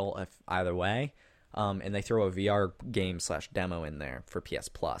a deal either way. And they throw a VR game / demo in there for PS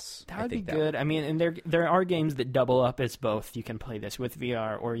Plus. That would be good. I mean, and there are games that double up as both. You can play this with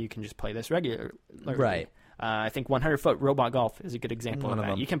VR, or you can just play this regularly. Right. I think 100-Foot Robot Golf is a good example of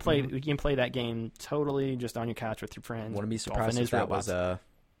that. You can play that game totally just on your couch with your friends. Wouldn't be surprised if that was a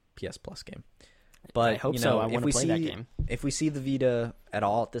PS Plus game. But I hope so. I want to play that game. If we see the Vita at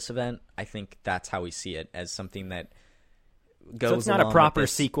all at this event, I think that's how we see it, as something that goes. So it's not a proper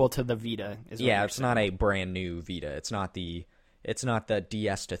sequel to the Vita. It's not a brand new Vita. It's not the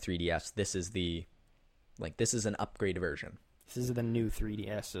DS to 3DS. This is this is an upgrade version. This is the new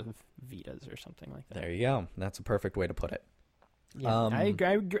 3DS of Vitas or something like that. There you go. That's a perfect way to put it. Yeah, I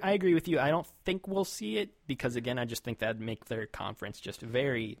agree with you. I don't think we'll see it because, again, I just think that'd make their conference just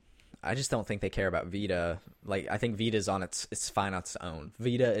very I just don't think they care about Vita. Like, I think Vita's on it's fine on its own.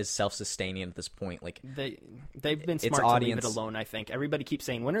 Vita is self-sustaining at this point. Like, they've been smart to leave it alone, I think. Everybody keeps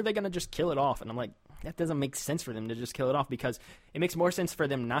saying, when are they going to just kill it off? And I'm like, that doesn't make sense for them to just kill it off, because it makes more sense for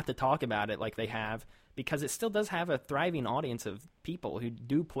them not to talk about it like they have, because it still does have a thriving audience of people who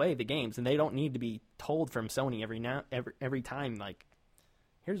do play the games, and they don't need to be told from Sony every time, like,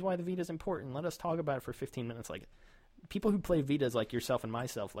 here's why the Vita's important. Let us talk about it for 15 minutes. Like, people who play Vitas like yourself and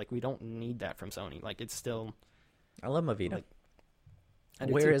myself, like, we don't need that from Sony. Like, it's still... I love my Vita. Like,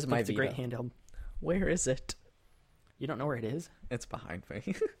 where is my Vita? It's a great handheld. Where is it? You don't know where it is? It's behind me.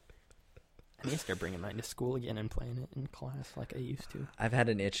 I need to start bringing mine to school again and playing it in class like I used to. I've had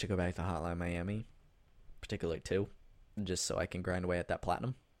an itch to go back to Hotline Miami, particularly 2, just so I can grind away at that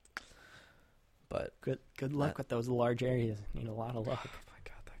platinum. But good luck with those large areas. Need a lot of luck. Oh my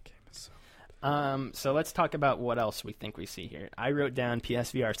god, that game is so... So let's talk about what else we think we see here. I wrote down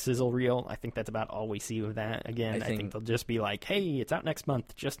PSVR sizzle reel. I think that's about all we see with that. Again, I think they'll just be like, hey, it's out next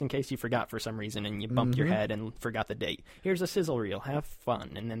month, just in case you forgot for some reason and you bumped your head and forgot the date. Here's a sizzle reel. Have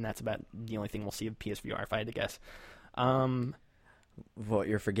fun. And then that's about the only thing we'll see of PSVR, if I had to guess. What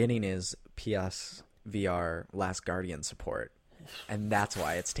you're forgetting is PSVR Last Guardian support. And that's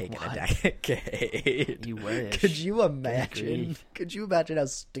why it's taken a decade. You wish. Could you imagine? Could you imagine how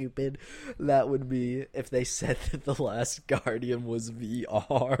stupid that would be if they said that The Last Guardian was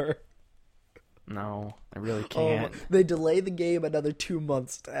VR? No, I really can't. They delay the game another 2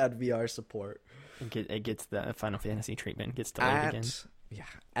 months to add VR support. It gets the Final Fantasy treatment. It gets delayed again. Yeah,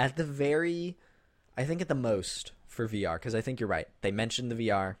 at the very, I think at the most for VR, because I think you're right. They mentioned the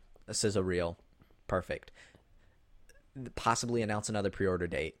VR, a sizzle reel, perfect. Possibly announce another pre-order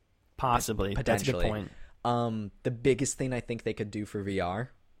date. Possibly. Potentially. That's a good point. The biggest thing I think they could do for VR,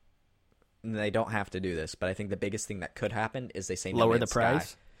 and they don't have to do this, but I think the biggest thing that could happen is they say lower the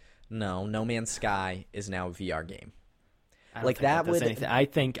price. No Man's Sky is now a VR game. Like that would. I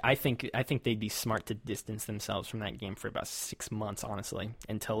think they'd be smart to distance themselves from that game for about 6 months, honestly,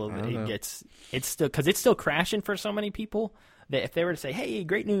 until it gets. It's still crashing for so many people that if they were to say, "Hey,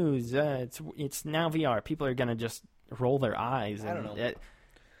 great news! It's now VR," people are gonna just roll their eyes. I don't know.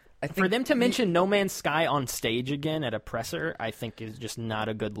 I think for them to mention No Man's Sky on stage again at a presser, I think is just not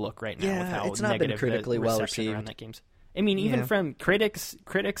a a good look right now. With how it's not been critically well received around that games. I mean, even from critics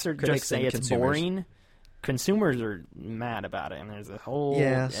are just say it's boring. Consumers are mad about it, and there's a whole.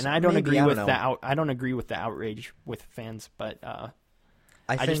 And I don't agree with that. I don't agree with the outrage with fans, but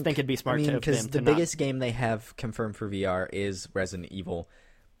I just think it'd be smart to because the biggest game they have confirmed for VR is Resident Evil.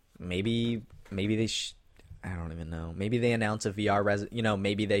 Maybe they. I don't even know. Maybe they announce a VR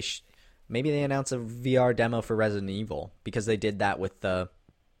maybe they announce a VR demo for Resident Evil, because they did that with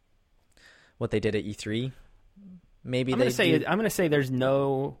what they did at E3. Maybe I'm gonna say there's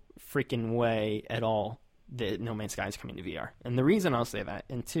no freaking way at all that No Man's Sky is coming to VR. And the reason I'll say that,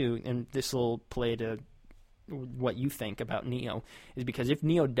 and this will play to what you think about Neo, is because if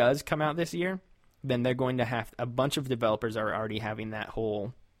Neo does come out this year, then they're going to have a bunch of developers are already having that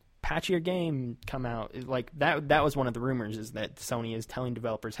whole patch your game come out. Like that was one of the rumors, is that Sony is telling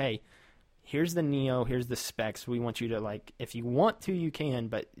developers, hey, here's the Neo, here's the specs. We want you to, like, if you want to, you can,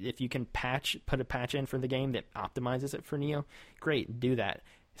 but if you can put a patch in for the game that optimizes it for Neo, great, do that.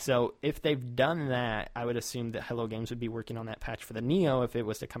 So if they've done that, I would assume that Hello Games would be working on that patch for the Neo if it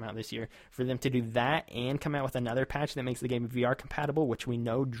was to come out this year. For them to do that and come out with another patch that makes the game VR compatible, which we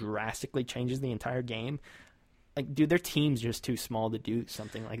know drastically changes the entire game, like, dude, their team's just too small to do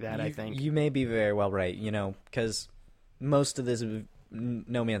something like that, I think. You may be very well right, because most of this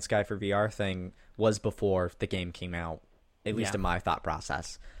No Man's Sky for VR thing was before the game came out, at least in my thought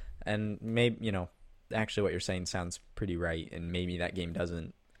process. And maybe, actually what you're saying sounds pretty right, and maybe that game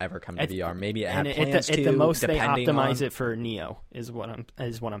doesn't ever come to VR. Maybe it had plans to. At the most, they optimize it for Neo, is what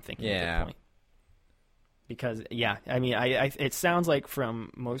I'm thinking at that point. Because, I mean, it sounds like from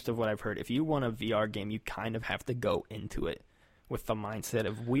most of what I've heard, if you want a VR game, you kind of have to go into it with the mindset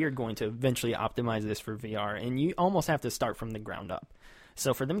of, we're going to eventually optimize this for VR, and you almost have to start from the ground up.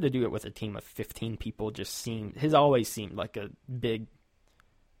 So for them to do it with a team of 15 people has always seemed like a big,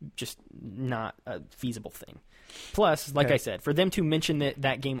 just not a feasible thing. Plus, like I said, for them to mention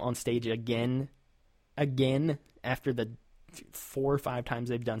that game on stage again after the 4 or 5 times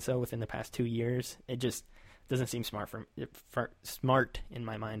they've done so within the past 2 years, it just doesn't seem smart in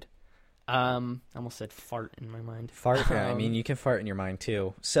my mind. I almost said fart in my mind. Fart? I mean, you can fart in your mind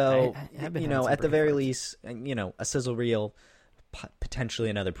too. So, at the very least, a sizzle reel, potentially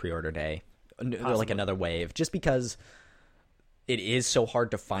another pre-order day, like another wave, just because it is so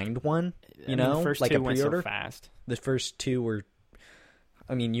hard to find one. The first like two a pre-order. went so fast. The first 2 were,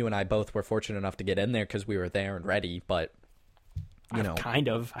 I mean, you and I both were fortunate enough to get in there because we were there and ready, but, you know. Kind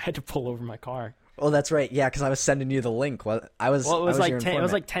of. I had to pull over my car. Oh, that's right. Yeah, because I was sending you the link. Well, it was like your 10, it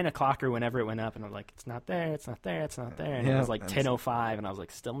was informant. like 10 o'clock or whenever it went up, and I'm like, it's not there, it's not there, it's not there. And Yeah, it was like that's- 10:05, and I was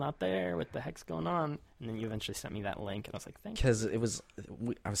like, still not there. What the heck's going on? And then you eventually sent me that link, and I was like, thank you. Because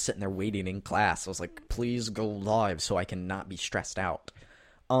I was sitting there waiting in class. I was like, please go live so I can not be stressed out.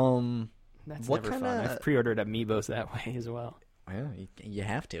 That's what never fun. kinda- I've pre-ordered Amiibos that way as well. Yeah, you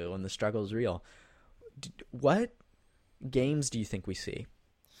have to when the struggle is real. What games do you think we see?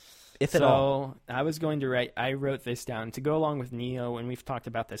 If at all. So I was going to write. I wrote this down to go along with Neo, and we've talked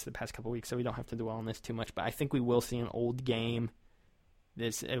about this the past couple weeks, so we don't have to dwell on this too much. But I think we will see an old game.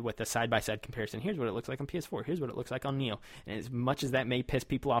 This with the side-by-side comparison. Here's what it looks like on PS4. Here's what it looks like on Neo. And as much as that may piss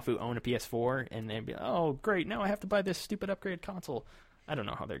people off who own a PS4, and they'd be, oh great, now I have to buy this stupid upgraded console. I don't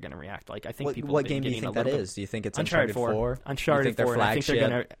know how they're going to react. Like I think people. What game do you think that is? Do you think it's Uncharted 4? Uncharted 4. And I think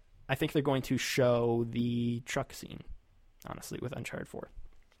flagship? I think they're going to show the truck scene. Honestly, with Uncharted 4.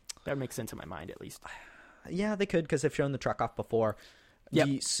 That makes sense in my mind, at least. Yeah, they could because they've shown the truck off before. Yep.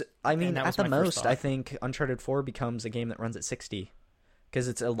 I mean, that at was the my first most, thought. I think Uncharted 4 becomes a game that runs at 60 because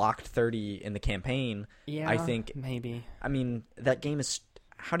it's a locked 30 in the campaign. Yeah, I think. maybe. I mean, that game is.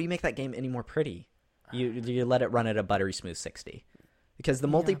 How do you make that game any more pretty? You let it run at a buttery smooth 60 because the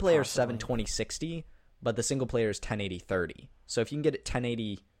multiplayer is possibly. 720 60, but the single player is 1080 30. So if you can get it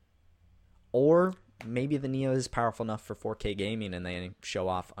 1080, or maybe the Neo is powerful enough for 4K gaming and they show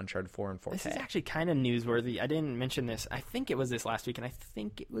off Uncharted 4 in 4K. This is actually kind of newsworthy. I didn't mention this. I think it was this last week, and I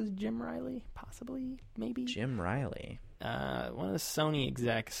think it was Jim Riley, possibly, maybe. Jim Riley. One of the Sony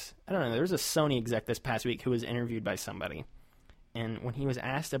execs. I don't know. There was a Sony exec this past week who was interviewed by somebody, and when he was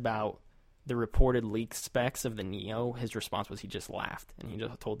asked about the reported leaked specs of the Neo, his response was he just laughed, and he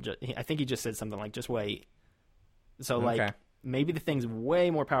just told. I think he just said something like, "Just wait." So like. Okay. Maybe the thing's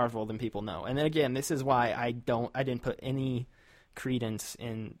way more powerful than people know. And then again, this is why I didn't put any credence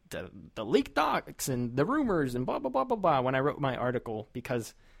in the leaked docs and the rumors and blah, blah, blah, blah, blah when I wrote my article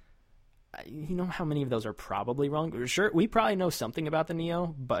because you know how many of those are probably wrong. Sure, we probably know something about the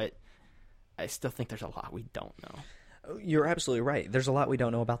Neo, but I still think there's a lot we don't know. You're absolutely right. There's a lot we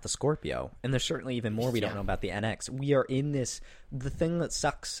don't know about the Scorpio, and there's certainly even more we don't know about the NX. We are in this. The thing that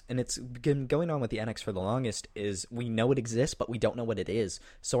sucks, and it's been going on with the NX for the longest, is we know it exists, but we don't know what it is.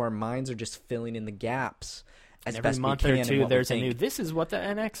 So our minds are just filling in the gaps as And every best month we can. or in two, what we there's a think. new. This is what the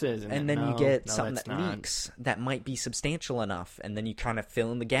NX is, And then you no, get no, something it's that not. leaks that might be substantial enough, and then you kind of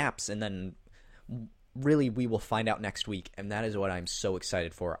fill in the gaps, and then really we will find out next week, and that is what I'm so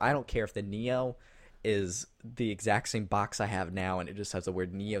excited for. I don't care if the Neo is the exact same box I have now, and it just has the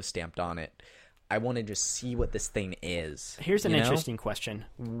word Neo stamped on it. I want to just see what this thing is. Here's an you know? interesting question.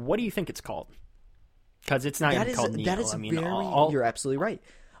 What do you think it's called? Because it's not even called Neo. That is I mean, very. all, You're absolutely right.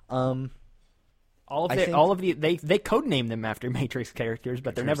 all of I the, think- all of the they codename them after Matrix characters,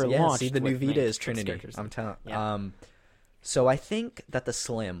 but they're never Yeah, launched. see, the new with Vita is Matrix Trinity. characters. I'm telling. Yeah. So I think that the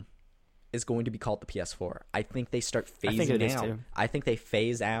Slim is going to be called the PS4. I think they start phasing I think it is out. too. I think they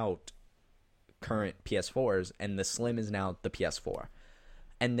phase out current PS4s, and the Slim is now the PS4.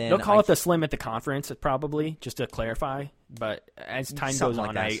 And then They'll call it the Slim at the conference, probably, just to clarify. But as time goes Something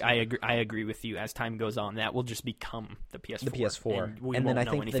on, like that. I agree with you. As time goes on, that will just become the PS4. the PS4. and we And then won't I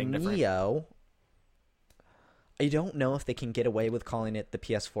know think the anything different. Neo. I don't know if they can get away with calling it the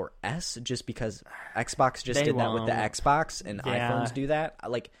PS4S just because Xbox just They did that with the won't. Xbox, and Yeah. iPhones do that.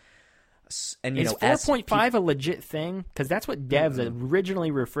 And you Is know, 4.5 a legit thing? Because that's what devs originally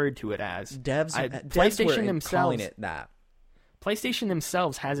referred to it as. devs PlayStation were calling themselves. it that. PlayStation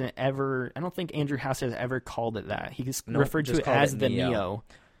themselves hasn't ever. I don't think Andrew House has ever called it that. He's Nope, referred to just it called as it the Neo. Neo.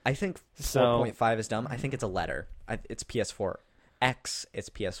 I think So- 4.5 is dumb. I think it's a letter. It's PS4X. It's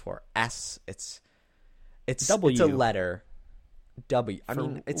PS4S. It's W. It's a letter. W. I For-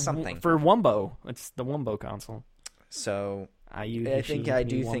 mean, it's something. For Wumbo. It's the Wumbo console. So I think I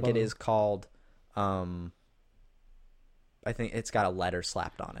do think it is called. I think it's got a letter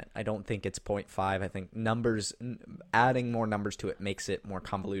slapped on it. I don't think it's 0.5. I think adding more numbers to it makes it more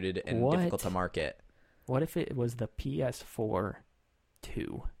convoluted and What? difficult to market. What if it was the PS4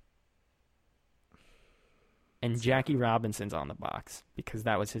 2? And Jackie Robinson's on the box because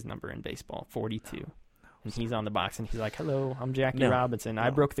that was his number in baseball, 42. And he's on the box and he's like, "Hello, I'm Jackie No. Robinson. I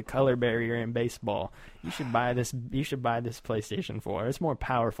No. broke the color barrier in baseball. You should buy this. You should buy this PlayStation 4. It's more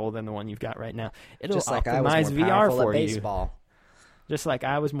powerful than the one you've got right now. It'll Just like I optimize was more VR powerful for at you. baseball. Just like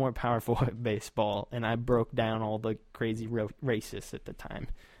I was more powerful at baseball, and I broke down all the crazy racists at the time.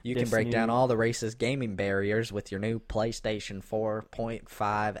 You can This break new- down all the racist gaming barriers with your new PlayStation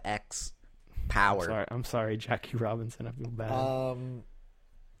 4.5X power. I'm sorry, Jackie Robinson. I feel bad.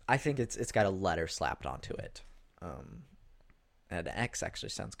 I think it's got a letter slapped onto it. And X actually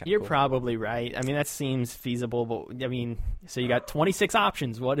sounds kind of You're cool. probably right. I mean, that seems feasible, but I mean, so you got 26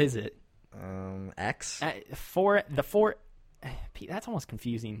 options. What is it? X? That's almost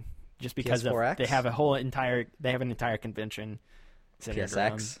confusing just because PS4X? they have an entire convention centered PSX?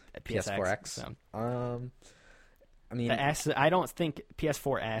 around PS4X? So. I mean, The S, I don't think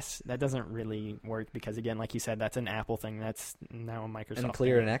PS4S, that doesn't really work because, again, like you said, that's an Apple thing. That's now a Microsoft and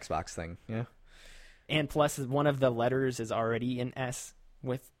clear thing. an Xbox thing, yeah. And plus, one of the letters is already in S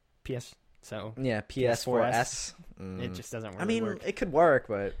with PS, so Yeah, PS4S. it just doesn't really I mean, work. it could work,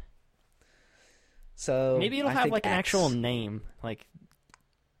 but... So Maybe it'll I have think like an X. actual name, like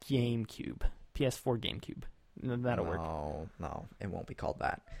GameCube, PS4 GameCube. That'll work. No, it won't be called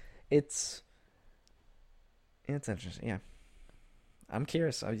that. It's interesting, yeah. I'm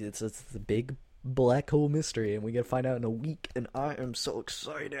curious. It's the big black hole mystery, and we gotta find out in a week, and I am so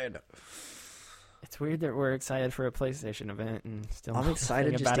excited. It's weird that we're excited for a PlayStation event and still I'm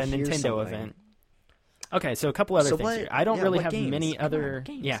excited nothing just about to a hear Nintendo something. event. Okay, so a couple other So things what- here. I don't yeah, really what have games? many Come on, other.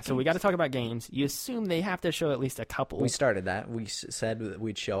 games, So we got to talk about games. You assume they have to show at least a couple. We started that. We said that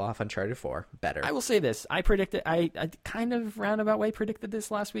we'd show off Uncharted 4 better. I will say this. I predicted. I kind of roundabout way predicted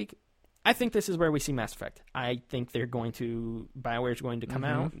this last week. I think this is where we see Mass Effect. I think BioWare's going to come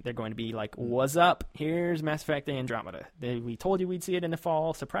out. They're going to be like, "What's up? Here's Mass Effect Andromeda." We told you we'd see it in the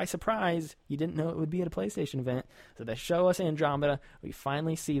fall. Surprise, surprise! You didn't know it would be at a PlayStation event. So they show us Andromeda. We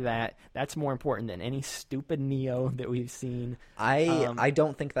finally see that. That's more important than any stupid Neo that we've seen. I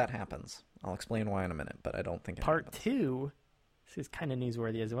don't think that happens. I'll explain why in a minute, but I don't think it Part happens. 2, this is kind of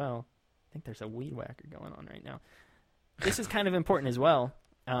newsworthy as well. I think there's a weed whacker going on right now. This is kind of important as well.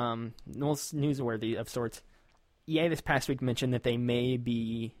 Newsworthy of sorts. EA this past week mentioned that they may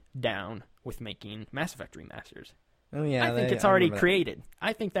be down with making Mass Effect remasters. Oh yeah, I think it's already created.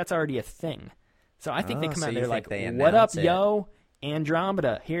 I think that's already a thing. So I think they come so out and you they're think like, they "What up, announce it?" yo?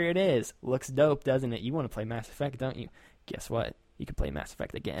 Andromeda, here it is. Looks dope, doesn't it? You want to play Mass Effect, don't you? Guess what? You can play Mass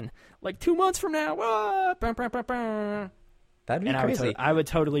Effect again, like 2 months from now. What? Bah, bah, bah, bah. That'd be And crazy. I would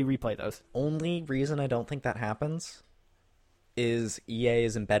totally replay those. Only reason I don't think that happens is EA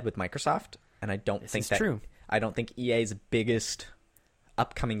is in bed with Microsoft, and I don't This think is that true. I don't think EA's biggest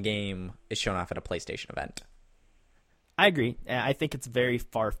upcoming game is shown off at a PlayStation event. I agree. I think it's very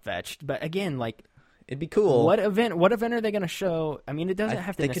far fetched, but again, like, It'd be cool. what event are they going to show? I mean, it doesn't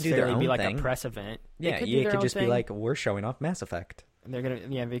have to they could do their necessarily be own like thing. a press event. Yeah, they EA their could own just be thing. like, we're showing off Mass Effect. They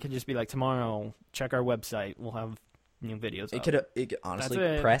could just be like, tomorrow, check our website. We'll have new videos. It up. could honestly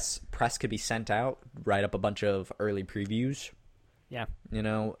That's it. press could be sent out, write up a bunch of early previews. Yeah. You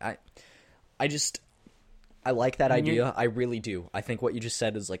know, I like that idea. I really do. I think what you just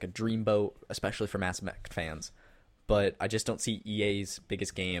said is like a dreamboat, especially for Mass Effect fans. But I just don't see EA's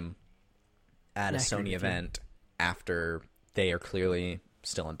biggest game at a I agree Sony with you. event after they are clearly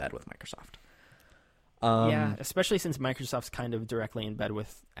still in bed with Microsoft. Yeah, especially since Microsoft's kind of directly in bed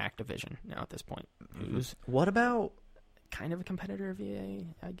with Activision now at this point, who's What about kind of a competitor of EA,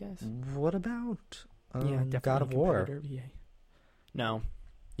 I guess. definitely God of a War? competitor of EA. No,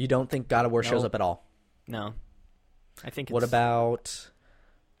 You don't think God of War shows No. up at all? no. I think it's, What about?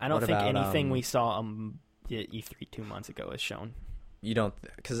 I don't what think about, anything we saw at E3 2 months ago is shown. You don't,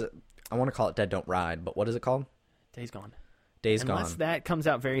 because I want to call it Dead Don't Ride, but what is it called? Days Gone. Days Unless Gone. that comes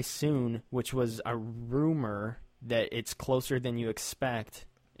out very soon, which was a rumor that it's closer than you expect.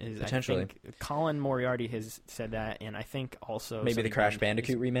 Potentially. I think Colin Moriarty has said that, and I think also Maybe the somebody Crash named-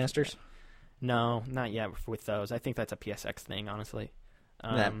 Bandicoot remasters? No, not yet with those. I think that's a PSX thing, honestly.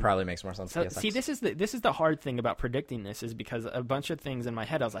 That probably makes more sense. So, PSX. see, this is the hard thing about predicting this is because a bunch of things in my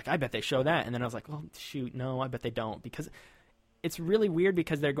head I was like, I bet they show that, and then I was like, well, shoot, no, I bet they don't, because it's really weird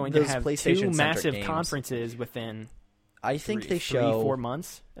because they're going to Those have two PlayStation-centric massive games. conferences within I think they 4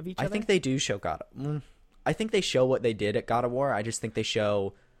 months of each I other. think they do show I think they show what they did at God of War. I just think they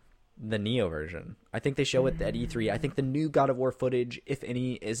show the Neo version. I think they show it at E3. I think the new God of War footage, if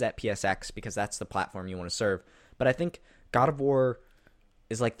any, is at PSX because that's the platform you want to serve. But I think God of War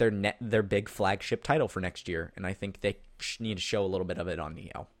is like their big flagship title for next year, and I think they need to show a little bit of it on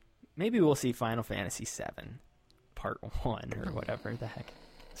Neo. Maybe we'll see Final Fantasy VII Part 1 or whatever the heck.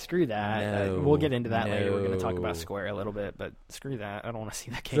 Screw that. No, We'll get into that later. We're going to talk no. about Square a little bit, but screw that. I don't want to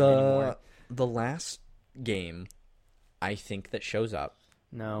see that game anymore. The last game I think that shows up.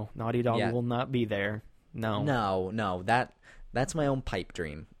 No, Naughty Dog Yeah. will not be there. No. No, that's my own pipe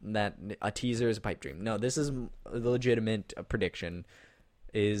dream. That a teaser is a pipe dream. No, this is a legitimate prediction.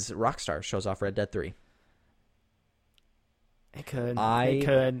 Is Rockstar shows off Red Dead 3. It could. I- They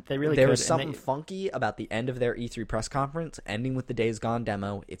could. They really There could. was And something they- funky about the end of their E3 press conference, ending with the Days Gone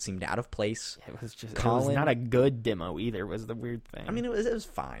demo. It seemed out of place. It was just. It Colin- was not a good demo either. Was the weird thing. I mean, it was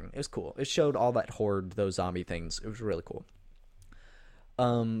fine. It was cool. It showed all that horde, those zombie things. It was really cool.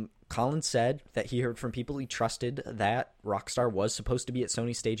 Colin said that he heard from people he trusted that Rockstar was supposed to be at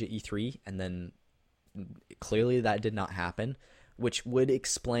Sony's stage at E3, and then clearly that did not happen, which would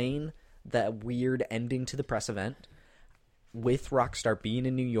explain that weird ending to the press event with Rockstar being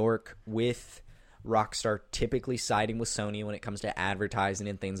in New York, with Rockstar typically siding with Sony when it comes to advertising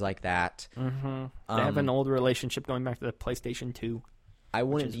and things like that. They have an old relationship going back to the PlayStation 2. I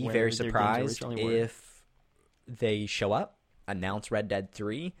wouldn't is be where very their games surprised originally were. if they show up, announce Red Dead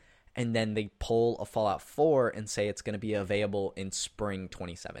 3, and then they pull a Fallout 4 and say it's going to be available in spring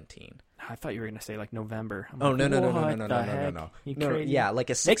 2017. I thought you were going to say like November. I'm Oh, like, no. what the heck? You crazy? Yeah, like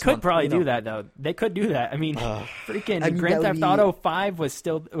a They 6 could month, probably you know, do that though. They could do that. I mean, freaking I mean, Grand that would Theft be- Auto 5 was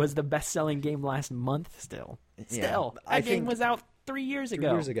the best selling game last month. Still, Yeah, that I game think was out 3 years 3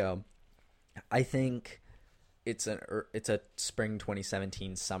 ago. years ago. I think it's a spring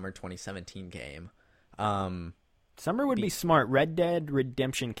 2017, summer 2017 game. Summer would be smart. Red Dead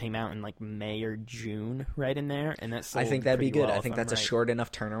Redemption came out in like May or June, right in there, and that's. I think that'd be good. Well, I if think I'm that's a right. short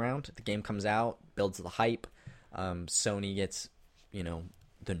enough turnaround. The game comes out, builds the hype. Sony gets,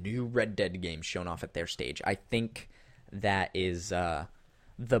 the new Red Dead game shown off at their stage. I think that is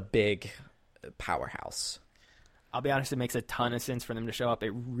the big powerhouse. I'll be honest, it makes a ton of sense for them to show up.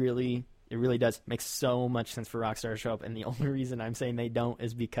 It really does. It makes so much sense for Rockstar to show up, and the only reason I'm saying they don't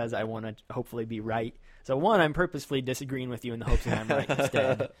is because I want to hopefully be right. So one, I'm purposefully disagreeing with you in the hopes that I'm right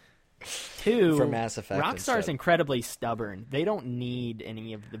instead. Two, For Mass Effect and Rockstar's stuff. incredibly stubborn. They don't need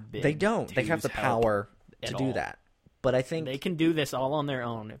any of the big. They don't. They have the two's help power to at do all. that. But I think They can do this all on their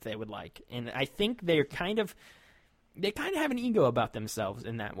own if they would like. And I think they kind of have an ego about themselves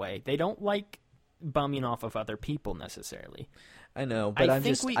in that way. They don't like bumming off of other people necessarily. I know, but I I'm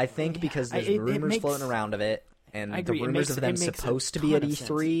think just we- I think because there's it rumors makes- floating around of it, and I agree. the It rumors makes- of them it makes a supposed to be at ton of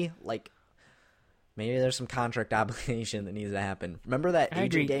E3, like maybe there's some contract obligation that needs to happen. Remember that I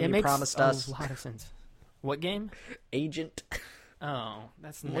agree. Agent game It you makes promised a us? lot of sense. What game? Agent. Oh,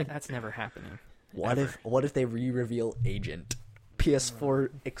 that's never happening. What if they re-reveal Agent? PS4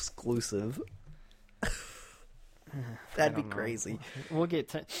 exclusive. That'd be don't know. crazy. We'll get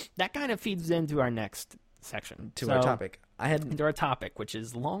to that. Kind of feeds into our next section, To our topic. I had Into our topic, which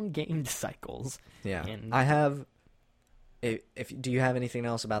is long game cycles. yeah. And I have. If do you have anything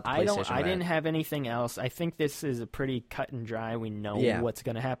else about the PlayStation? I didn't event? have anything else. I think this is a pretty cut and dry. We know Yeah. what's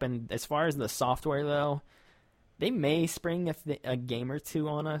going to happen. As far as the software, though, they may spring a game or two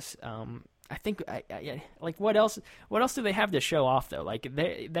on us. I think, like, what else? What else do they have to show off though? Like,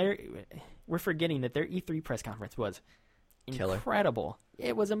 we're forgetting that their E3 press conference was Killer. incredible.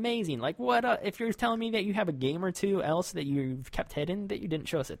 It was amazing. Like, what if you're telling me that you have a game or two else that you've kept hidden that you didn't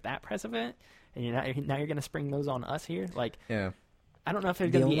show us at that press event, and now you're going to spring those on us here? Like, Yeah. I don't know if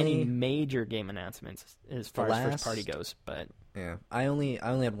there's The going to be any only- major game announcements as far as first party last- goes, but Yeah, I only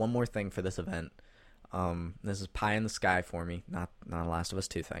had one more thing for this event. This is pie in the sky for me, not a Last of Us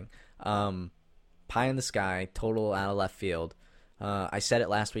 2 thing. Pie in the sky, total out of left field. I said it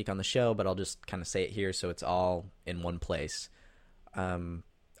last week on the show, but I'll just kind of say it here so it's all in one place.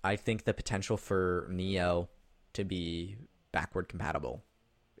 I think the potential for Neo to be backward compatible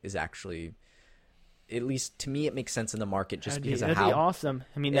is actually, at least to me, it makes sense in the market just because of that'd be how awesome.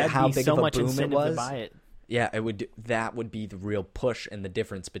 I mean, that'd how be big so of a much boom it incentive to was. buy it. Yeah, that would be the real push and the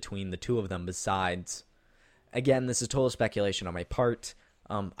difference between the two of them. Besides, again, this is total speculation on my part.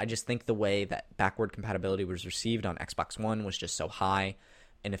 I just think the way that backward compatibility was received on Xbox One was just so high,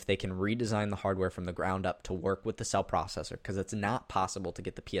 and if they can redesign the hardware from the ground up to work with the cell processor, because it's not possible to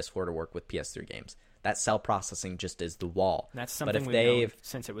get the PS4 to work with PS3 games. That cell processing just is the wall. That's But something if we've they've known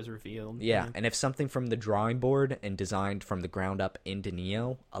since it was revealed. yeah, and if something from the drawing board and designed from the ground up into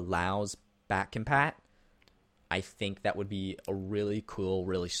Neo allows back compat, I think that would be a really cool,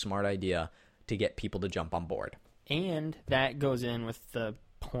 really smart idea to get people to jump on board. And that goes in with the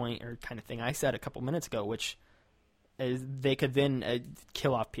point or kind of thing I said a couple minutes ago, which is they could then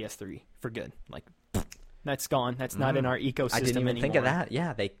kill off PS3 for good. Like, that's gone. That's not in our ecosystem I didn't even anymore. think of that.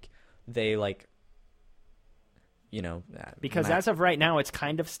 Yeah, they like, Because as of right now, it's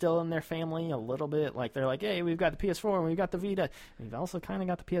kind of still in their family a little bit. Like, they're like, hey, we've got the PS4 and we've got the Vita. We've also kind of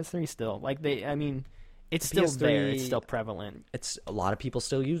got the PS3 still. Like, it's still PS3 there. It's still prevalent. it's a lot of people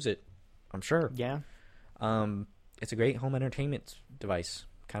still use it. I'm sure. Yeah. It's a great home entertainment device,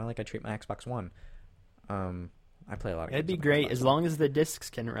 kind of like I treat my Xbox One. I play a lot of It'd games be on my great Xbox as One. long as the discs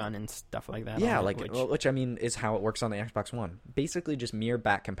can run and stuff like that. Yeah, on it, like which I mean is how it works on the Xbox One. Basically, just mirror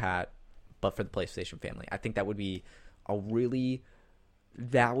back compat, but for the PlayStation family. I think that would be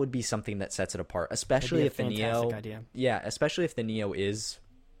something that sets it apart, especially if the Neo. Idea. Yeah, especially if the Neo is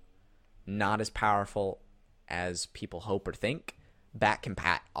not as powerful as people hope or think. Back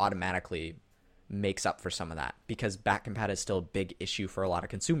compat automatically makes up for some of that because back compat is still a big issue for a lot of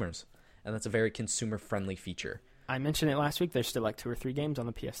consumers, and that's a very consumer friendly feature. I mentioned it last week. There's still like 2 or 3 games on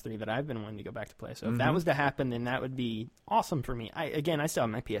the PS3 that I've been wanting to go back to play. So if that was to happen, then that would be awesome for me. I still have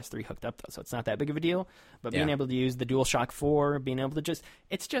my PS3 hooked up, though, so it's not that big of a deal. But being able to use the DualShock 4, being able to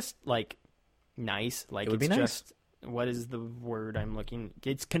it's just like nice. Like it would be nice. What is the word I'm looking?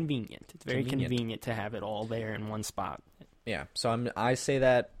 It's convenient. It's very convenient to have it all there in one spot. Yeah. So I say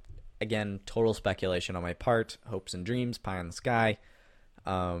that again, total speculation on my part. Hopes and dreams, pie in the sky.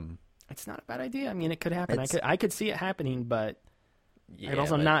 It's not a bad idea. I mean, it could happen. I could see it happening, but I could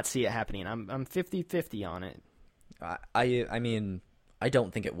also not see it happening. I'm 50-50 on it. I mean, I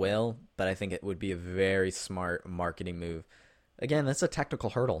don't think it will, but I think it would be a very smart marketing move. Again, that's a technical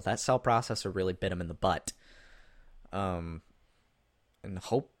hurdle. That cell processor really bit them in the butt. And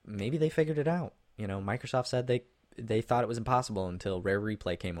hope maybe they figured it out. You know, Microsoft said they thought it was impossible until Rare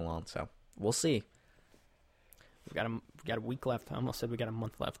Replay came along. So we'll see. We got a week left. I almost said we got a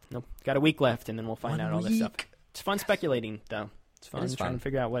month left. Nope. Got a week left, and then we'll find out all this stuff. It's fun speculating, though. It's fun trying to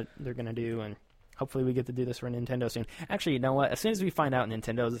figure out what they're going to do, and hopefully we get to do this for Nintendo soon. Actually, you know what? As soon as we find out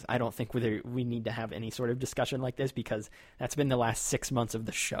Nintendo's, I don't think we need to have any sort of discussion like this because that's been the last 6 months of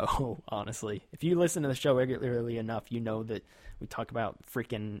the show, honestly. If you listen to the show regularly enough, you know that we talk about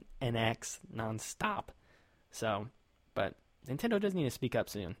freaking NX nonstop. So, but Nintendo does need to speak up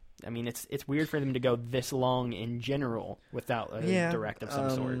soon. I mean, it's weird for them to go this long in general without a direct of some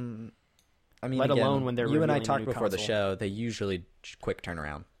sort. I mean, let alone when they're you and I revealing talked a new before the console. show. They usually quick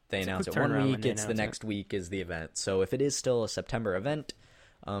turnaround. They announce it quick 1 turnaround week. when they It's the announce next week is the event. So if it is still a September event,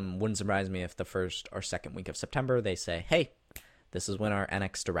 wouldn't surprise me if the first or second week of September they say, "Hey, this is when our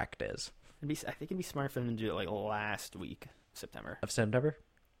NX Direct is." I think it'd be smart for them to do it like last week of September. Of September?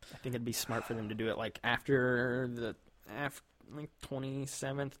 I think it'd be smart for them to do it like after like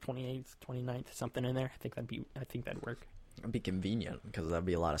 27th, 28th, 29th, something in there. I think that'd work. It'd be convenient because that'd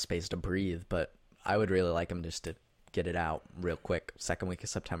be a lot of space to breathe. But I would really like them just to get it out real quick. Second week of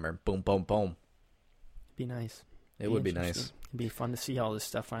September, boom, boom, boom. It'd be nice. It would be nice. It'd be fun to see all this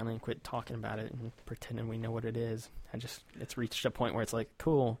stuff finally and quit talking about it and pretending we know what it is. It's reached a point where it's like,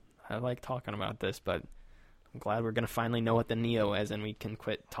 cool, I like talking about this, but I'm glad we're gonna finally know what the Neo is and we can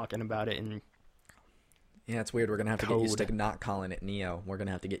quit talking about it and. Yeah, it's weird. We're going to have to get used to not calling it Neo. We're going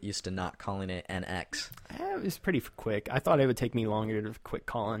to have to get used to not calling it NX. It was pretty quick. I thought it would take me longer to quit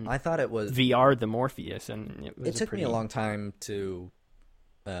calling I thought it was VR the Morpheus. And it took me a long time to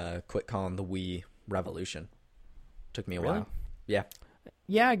quit calling the Wii Revolution. Took me a while. Yeah.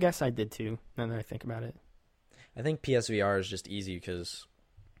 Yeah, I guess I did too, now that I think about it. I think PSVR is just easy because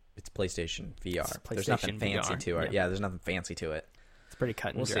it's PlayStation VR. There's nothing fancy to it. Yeah, there's nothing fancy to it. It's pretty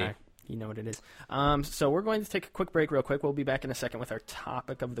cut and dry. See. You know what it is. So we're going to take a quick break real quick. We'll be back in a second with our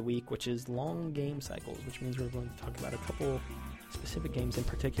topic of the week, which is long game cycles, which means we're going to talk about a couple specific games in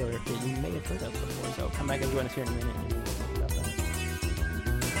particular that you may have heard of before. So come back and join us here in a minute and we'll talk about that.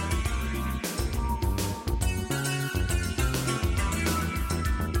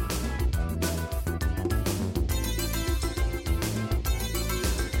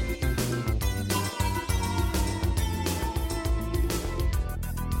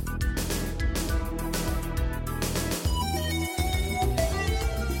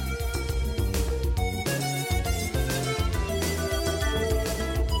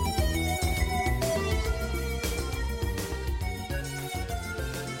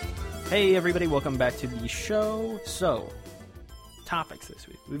 Hey everybody, welcome back to the show. So, topics this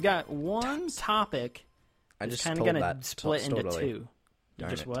week. We've got one topic. I just kind of told gonna that split into totally. two. You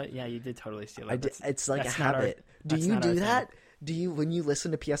just what? Yeah, you did totally steal it. I did, it's like a habit. Do you do that? Do you when you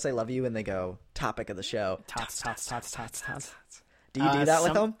listen to PS I Love You and they go topic of the show? Tots. Do you do that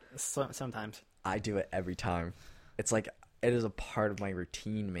with them? Sometimes. I do it every time. It's like it is a part of my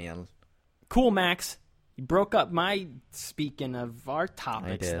routine, man. Cool, Max. You broke up my speaking of our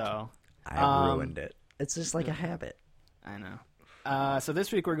topics, though. I ruined it. It's just like a habit. I know. So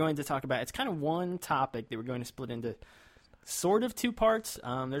this week we're going to talk about, it's kind of one topic that we're going to split into sort of two parts.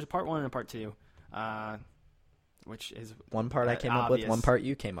 There's a part one and a part two, which is one part I came up with, one part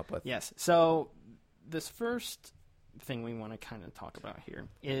you came up with. Yes. So this first thing we want to kind of talk about here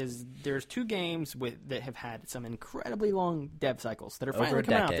is there's two games that have had some incredibly long dev cycles that are finally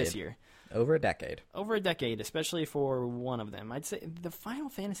coming out this year. Over a decade. Over a decade, especially for one of them. I'd say the Final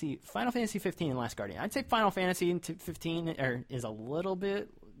Fantasy 15 and Last Guardian. I'd say Final Fantasy 15 is a little bit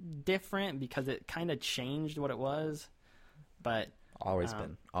different because it kind of changed what it was. But Always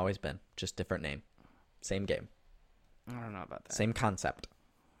been. Just different name. Same game. I don't know about that. Same concept.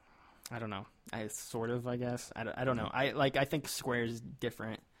 I don't know. I guess. I don't know. I think Square's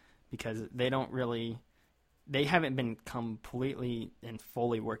different because they haven't been completely and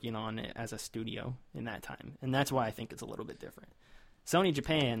fully working on it as a studio in that time. And that's why I think it's a little bit different. Sony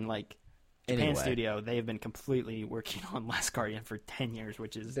Japan, Japan Studio, they've been completely working on Last Guardian for 10 years,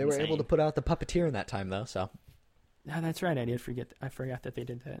 which is They were able to put out the Puppeteer in that time, though, so. Oh, that's right. I forgot that they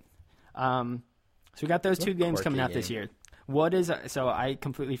did that. So we got those two games coming out this year. So I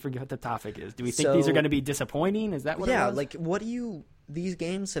completely forget what the topic is. Do we think these are going to be disappointing? Is that what it was? These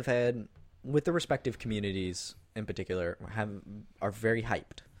games have had, with the respective communities in particular, are very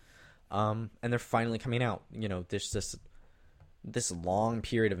hyped. And they're finally coming out. There's this long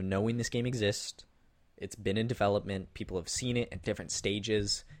period of knowing this game exists. It's been in development. People have seen it at different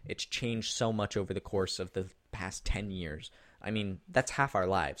stages. It's changed so much over the course of the past 10 years. I mean, that's half our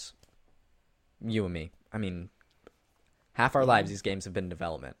lives. You and me. I mean, half our lives these games have been in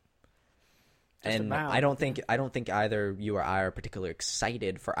development. I don't think either you or I are particularly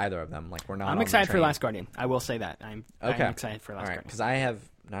excited for either of them. We're not. I'm excited for Last Guardian. I will say that. I'm excited for Last Guardian. Because I have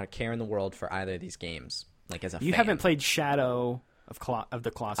not a care in the world for either of these games. As a fan. You haven't played Shadow of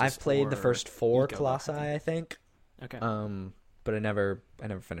the Colossus. I've played the first 4 Colossi, I think. Okay. But I never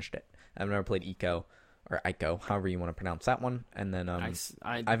finished it. I've never played Ico or Ico, however you want to pronounce that one. And then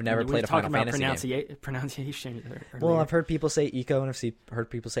I've never played a Final Fantasy game. Pronunciation. Well, I've heard people say Ico, and I've heard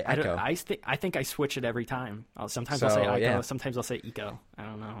people say Ico. I think I switch it every time. Sometimes I'll say Ico. Yeah. Sometimes I'll say Ico. I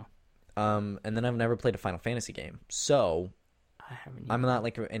don't know. And then I've never played a Final Fantasy game, so I'm not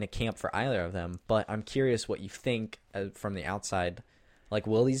in a camp for either of them. But I'm curious what you think from the outside.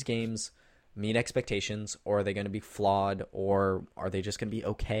 Will these games meet expectations, or are they going to be flawed, or are they just going to be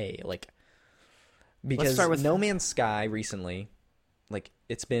okay? Because No Man's Sky recently,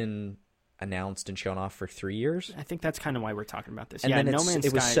 it's been announced and shown off for 3 years. I think that's kind of why we're talking about this. And then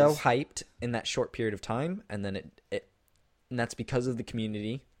it was so hyped in that short period of time, and then and that's because of the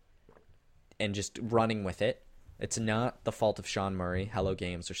community and just running with it. It's not the fault of Sean Murray, Hello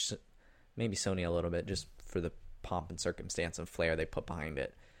Games, or maybe Sony a little bit, just for the pomp and circumstance and flair they put behind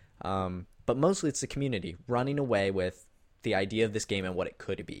it. But mostly it's the community running away with the idea of this game and what it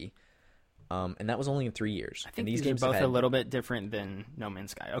could be. And that was only in 3 years. I think these games are both a little bit different than No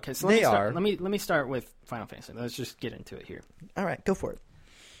Man's Sky. Okay, so let me start with Final Fantasy. Let's just get into it here. All right, go for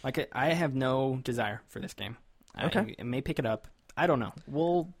it. I have no desire for this game. Okay. I may pick it up. I don't know.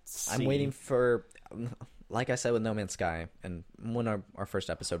 We'll see. I'm waiting for, like I said with No Man's Sky, and when our first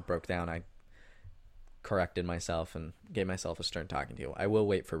episode broke down, I corrected myself and gave myself a stern talking to. I will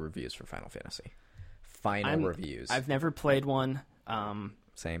wait for reviews for Final Fantasy. Reviews. I've never played one.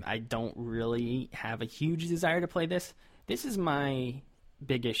 Same. I don't really have a huge desire to play this. This is my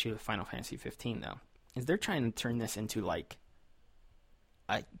big issue with Final Fantasy 15, though, is they're trying to turn this into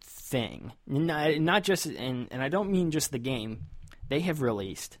a thing. Not just, and I don't mean just the game. They have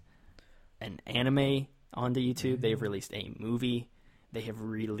released an anime onto YouTube. Mm-hmm. They've released a movie. They have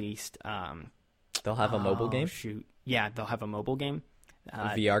released. They'll have a mobile game? Shoot. Yeah, they'll have a mobile game.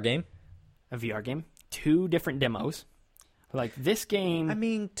 A VR game? A VR game. 2 different demos. This game. I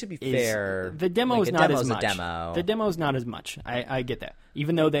mean, to be fair, the demo is not as much. Demo. The demo is not as much. I get that,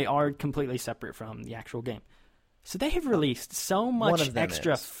 even though they are completely separate from the actual game. So they have released so much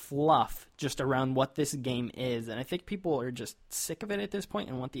extra fluff just around what this game is, and I think people are just sick of it at this point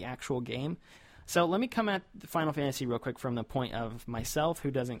and want the actual game. So let me come at Final Fantasy real quick from the point of myself,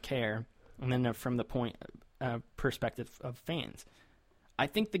 who doesn't care, and then from the perspective of fans. I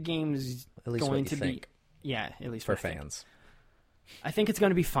think the game's going to be, at least for fans. I think it's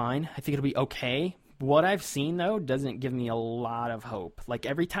going to be fine. I think it'll be okay. What I've seen, though, doesn't give me a lot of hope.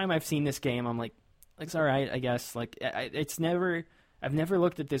 Every time I've seen this game, I'm like, it's all right, I guess. I've never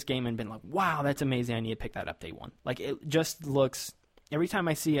looked at this game and been like, wow, that's amazing. I need to pick that up day one. It just looks, every time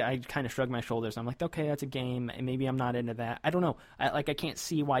I see it, I kind of shrug my shoulders. I'm like, okay, that's a game. Maybe I'm not into that. I don't know. I can't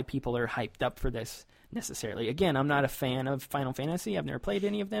see why people are hyped up for this necessarily. Again, I'm not a fan of Final Fantasy. I've never played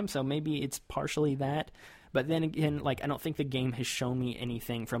any of them, so maybe it's partially that. But then again, I don't think the game has shown me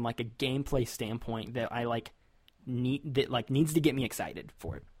anything from a gameplay standpoint that I needs to get me excited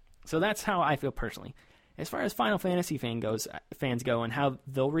for it. So that's how I feel personally. As far as Final Fantasy fans go and how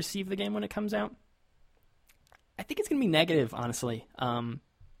they'll receive the game when it comes out, I think it's going to be negative, honestly.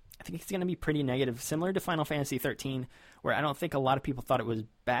 I think it's going to be pretty negative, similar to Final Fantasy 13, where I don't think a lot of people thought it was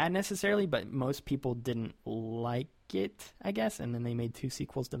bad necessarily, but most people didn't like it, I guess, and then they made 2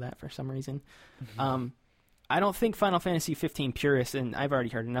 sequels to that for some reason. Mm-hmm. I don't think Final Fantasy 15 purists, and I've already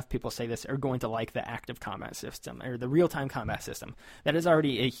heard enough people say this, are going to like the active combat system or the real-time combat system. That is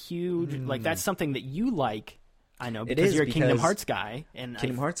already a huge, like, that's something that you like, I know, because you're a Kingdom Hearts guy. And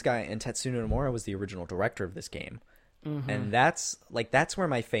Kingdom Hearts guy, and Tetsuno Nomura was the original director of this game. Mm-hmm. And that's where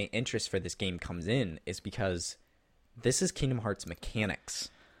my interest for this game comes in, is because this is Kingdom Hearts mechanics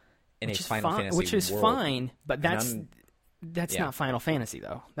in a Final Fantasy which is world. Fine, but that's not Final Fantasy,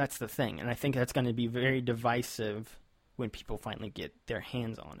 though. That's the thing. And I think that's going to be very divisive when people finally get their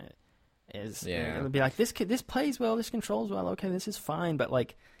hands on it. It'll be like, this plays well, this controls well, okay, this is fine, but,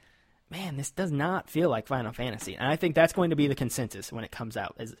 like, man, this does not feel like Final Fantasy. And I think that's going to be the consensus when it comes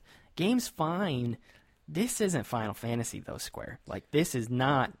out. Is game's fine. This isn't Final Fantasy, though, Square. Like, this is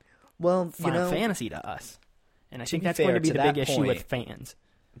not Final Fantasy to us. And I think that's going to be the big issue with fans.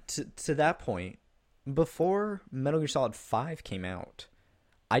 To that point, before Metal Gear Solid 5 came out,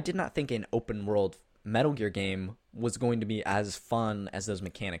 I did not think an open-world Metal Gear game was going to be as fun as those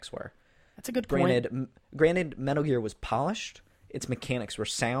mechanics were. That's a good point. Granted, Metal Gear was polished. Its mechanics were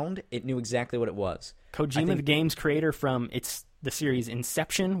sound. It knew exactly what it was. Kojima, the game's creator from the series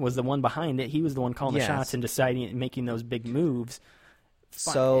Inception, was the one behind it. He was the one calling the shots and deciding and making those big moves.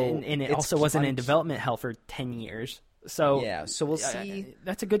 So, and it also wasn't in development hell for 10 years. So yeah, so we'll see.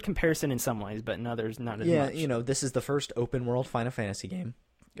 That's a good comparison in some ways, but in others, not as much. Yeah, this is the first open world Final Fantasy game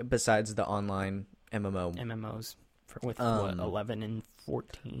besides the online MMOs with 11 and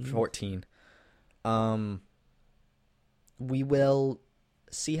 14. 14. We will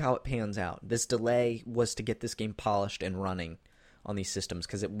see how it pans out. This delay was to get this game polished and running on these systems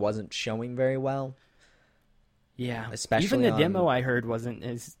because it wasn't showing very well. Yeah, especially even the demo I heard wasn't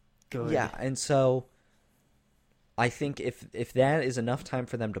as good. Yeah, and so I think if that is enough time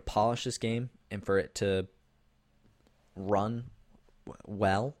for them to polish this game and for it to run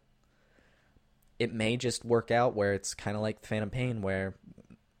well, it may just work out where it's kind of like Phantom Pain, where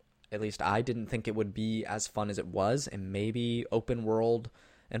at least I didn't think it would be as fun as it was, and maybe open world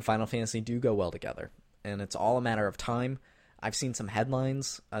and Final Fantasy do go well together. And it's all a matter of time. I've seen some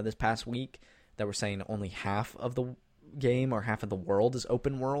headlines this past week that were saying only half of the game or half of the world is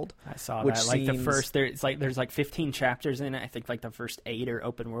open world. I saw that. Like the first, there's 15 chapters in it. I think like the first 8 are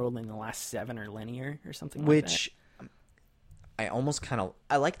open world, and the last 7 are linear or something. Which I almost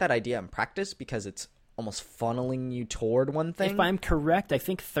I like that idea in practice because it's almost funneling you toward one thing. If I'm correct, I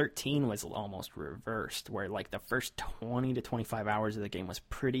think 13 was almost reversed, where like the first 20 to 25 hours of the game was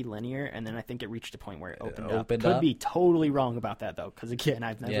pretty linear, and then I think it reached a point where it opened up. Could be totally wrong about that though, because again,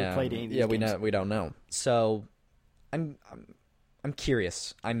 I've never played any of these games. We don't know. So I'm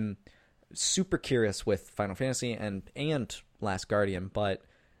curious. I'm super curious with Final Fantasy and Last Guardian, but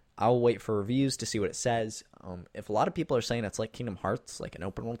I'll wait for reviews to see what it says. If a lot of people are saying it's like Kingdom Hearts, like an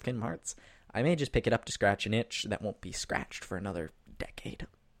open world Kingdom Hearts, I may just pick it up to scratch an itch that won't be scratched for another decade.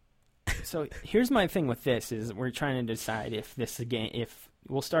 So here's my thing with this: is we're trying to decide if this game, if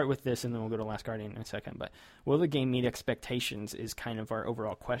we'll start with this and then we'll go to Last Guardian in a second. But will the game meet expectations? Is kind of our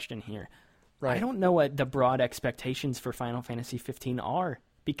overall question here. Right. I don't know what the broad expectations for Final Fantasy 15 are,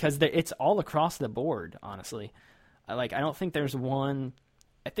 because it's all across the board. Honestly, I don't think there's one.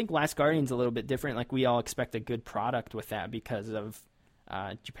 I think Last Guardian's a little bit different. Like, we all expect a good product with that because of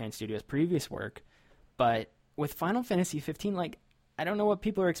Japan Studios' previous work. But with Final Fantasy 15, like, I don't know what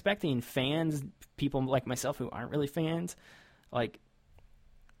people are expecting. Fans, people like myself who aren't really fans, like,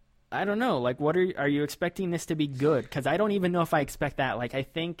 I don't know. Like, what are you expecting this to be good? Because I don't even know if I expect that. Like, I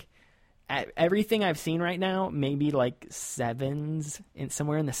think everything I've seen right now, maybe like 7s, and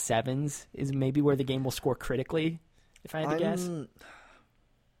somewhere in the 7s is maybe where the game will score critically, if I had to guess.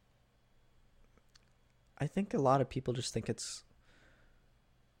 I think a lot of people just think it's,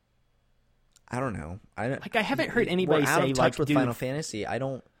 I don't know. I haven't heard anybody say, out of touch with dude, Final Fantasy. I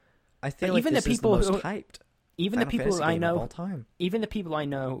feel like even this the people is the most hyped. Even the people I know, all time. Even the people I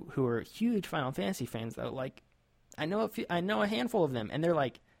know who are huge Final Fantasy fans, though, like, I know a handful of them, and they're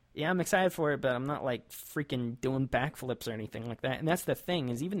like, yeah, I'm excited for it, but I'm not like freaking doing backflips or anything like that. And that's the thing,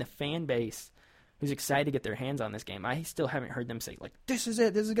 is even the fan base who's excited to get their hands on this game, I still haven't heard them say, like, this is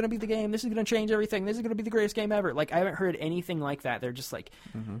it, this is going to be the game, this is going to change everything, this is going to be the greatest game ever. Like, I haven't heard anything like that. They're just like,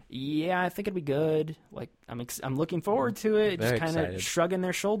 yeah, I think it'll be good. Like, I'm looking forward to it. Very just kind of shrugging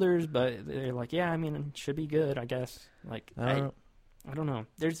their shoulders, but they're like, yeah, I mean, it should be good, I guess. Like, I don't know.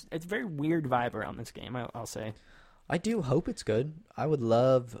 It's a very weird vibe around this game, I'll say. I do hope it's good. I would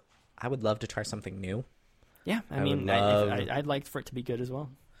love to try something new. Yeah, I mean, I'd like for it to be good as well.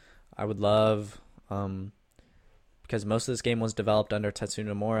 I would love, because most of this game was developed under Tetsuya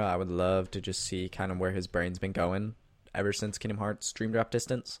Nomura, I would love to just see kind of where his brain's been going ever since Kingdom Hearts Dream Drop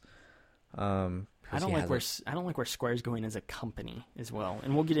Distance. I don't like where Square's going as a company as well,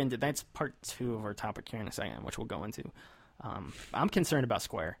 and we'll get into that's part 2 of our topic here in a second, which we'll go into. I'm concerned about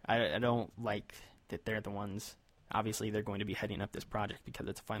Square. I don't like that they're the ones. Obviously, they're going to be heading up this project because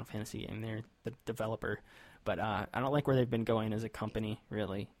it's a Final Fantasy game. They're the developer, but I don't like where they've been going as a company,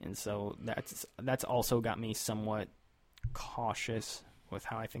 really, and so that's also got me somewhat cautious with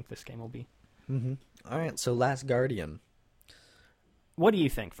how I think this game will be. Mm-hmm. All right, so Last Guardian. What do you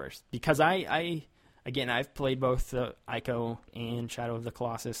think first? Because I've played both the Ico and Shadow of the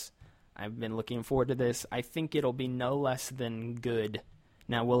Colossus. I've been looking forward to this. I think it'll be no less than good.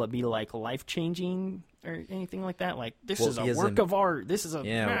 Now, will it be like life-changing or anything like that? Like, this is a work of art. This is a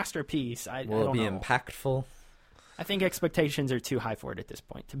masterpiece. I don't know. Will it be impactful? I think expectations are too high for it at this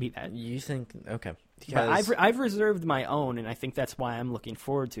point to be that. You think? Okay. But I've reserved my own, and I think that's why I'm looking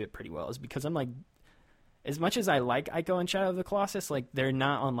forward to it pretty well, is because I'm like, as much as I like Ico and Shadow of the Colossus, like, they're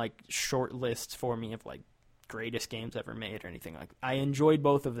not on like short lists for me of like greatest games ever made or anything like that. I enjoyed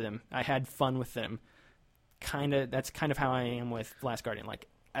both of them. I had fun with them. That's kind of how I am with Last Guardian. Like,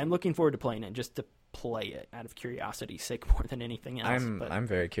 I'm looking forward to playing it just to play it out of curiosity's sake more than anything else. I'm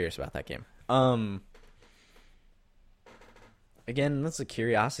very curious about that game. Again, that's a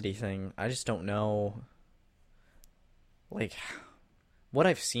curiosity thing. I just don't know, like, what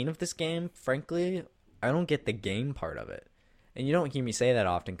I've seen of this game, frankly, I don't get the game part of it. And you don't hear me say that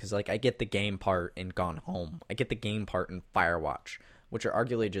often because, like, I get the game part in Gone Home. I get the game part in Firewatch, which are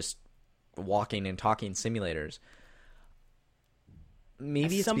arguably just walking and talking simulators.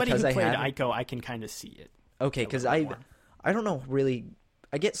 Maybe it's somebody because who played Ico, I can kind of see it. Okay, because I don't know, really.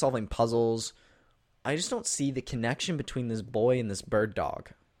 I get solving puzzles. I just don't see the connection between this boy and this bird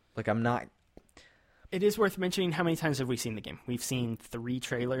dog. Like, I'm not... It is worth mentioning, how many times have we seen the game? We've seen 3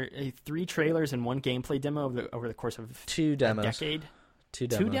 trailers and 1 gameplay demo over the course of 2 demos. A decade. 2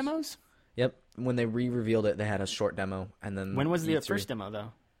 demos. 2 demos? Yep. When they re-revealed it, they had a short demo, and then... When was the first demo,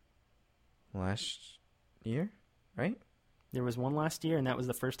 though? Last year, right? There was one last year, and that was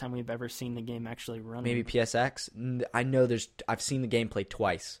the first time we've ever seen the game actually running. Maybe PSX? I know I've seen the gameplay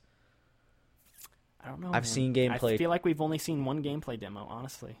twice. I don't know. I've seen gameplay. I feel like we've only seen 1 gameplay demo,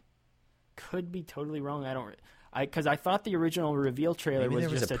 honestly. Could be totally wrong. Because I thought the original reveal trailer was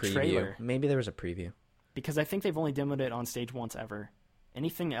just a trailer. Maybe there was a preview. Because I think they've only demoed it on stage once ever.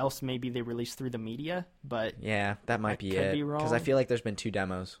 Anything else, maybe they released through the media, but... Yeah, that might be it. Could be wrong. Because I feel like there's been 2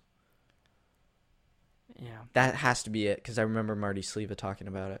 demos. Yeah. That has to be it, because I remember Marty Sleva talking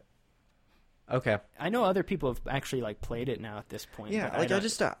about it. Okay. I know other people have actually, like, played it now at this point. Yeah, like,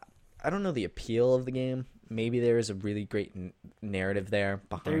 I don't know the appeal of the game. Maybe there is a really great narrative there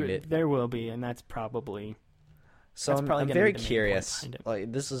behind it. There will be, and that's probably... So I'm very curious.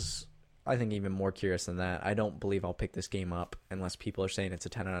 Like, this is, I think, even more curious than that. I don't believe I'll pick this game up unless people are saying it's a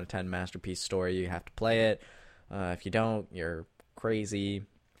 10 out of 10 masterpiece story. You have to play it. If you don't, you're crazy.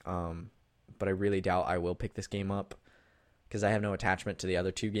 But I really doubt I will pick this game up because I have no attachment to the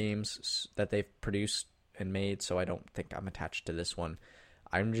other 2 games that they've produced and made, so I don't think I'm attached to this one.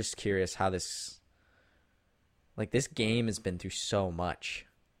 I'm just curious how this game has been through so much,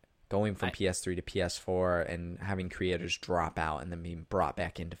 going from PS3 to PS4 and having creators drop out and then being brought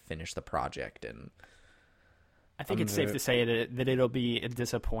back in to finish the project. And I think it's safe to say that it'll be a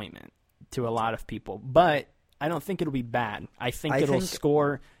disappointment to a lot of people, but I don't think it'll be bad. I think it'll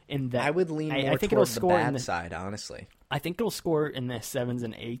score in that. I would lean more towards the bad side, honestly. I think it'll score in the 7s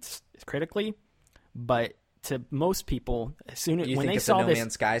and 8s critically, but to most people, when they saw this, No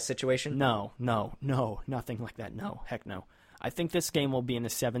Man's Sky situation? No, nothing like that. No, heck no. I think this game will be in the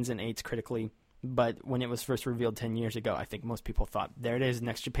 7s and 8s critically, but when it was first revealed 10 years ago, I think most people thought, there it is,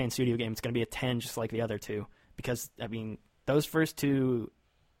 next Japan Studio game. It's going to be a 10 just like the other 2. Because, I mean, those first 2,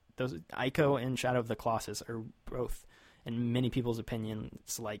 those Ico and Shadow of the Colossus are both, in many people's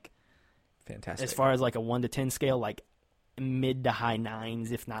opinions, like... Fantastic. As far as like a 1 to 10 scale, like mid to high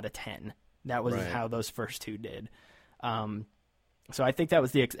 9s, if not a 10. That was how those first 2 did. So I think that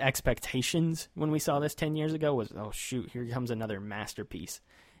was the expectations when we saw this 10 years ago was, oh, shoot, here comes another masterpiece.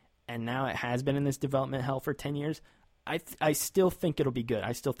 And now it has been in this development hell for 10 years. I still think it'll be good.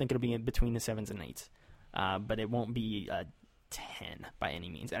 I still think it'll be in between the 7s and 8s. But it won't be a 10 by any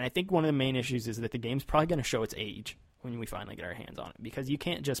means. And I think one of the main issues is that the game's probably going to show its age when we finally get our hands on it, because you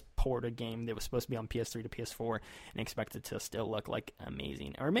can't just port a game that was supposed to be on PS3 to PS4 and expect it to still look like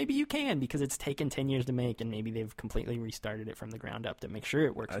amazing. Or maybe you can, because it's taken 10 years to make, and maybe they've completely restarted it from the ground up to make sure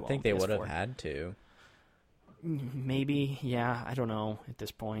it works well. I think they would have had to. Maybe, yeah. I don't know at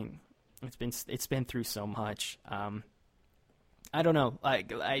this point. It's been through so much. I don't know.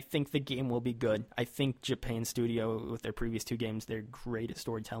 I think the game will be good. I think Japan Studio, with their previous 2 games, they're great at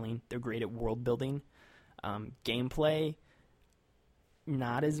storytelling. They're great at world building. Gameplay,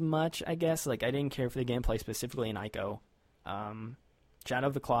 not as much, I guess. Like, I didn't care for the gameplay specifically in Ico. Shadow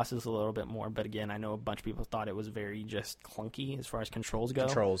of the Colossus a little bit more, but again, I know a bunch of people thought it was very just clunky as far as controls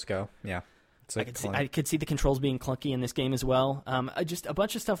go. Yeah. I could see the controls being clunky in this game as well. Just a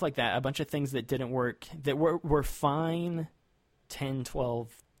bunch of stuff like that, a bunch of things that didn't work, that were fine 10, 12,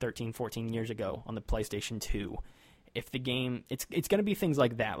 13, 14 years ago on the PlayStation 2. If the game, it's going to be things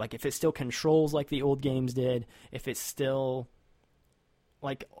like that. Like, if it still controls like the old games did, if it's still,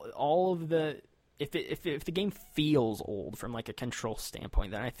 like, all of the, if the game feels old from, like, a control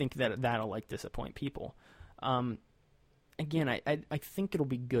standpoint, then I think that'll, like, disappoint people. Again, I think it'll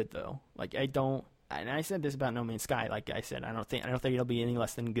be good, though. Like, and I said this about No Man's Sky. Like I said, I don't think it'll be any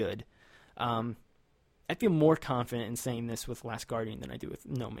less than good. I feel more confident in saying this with Last Guardian than I do with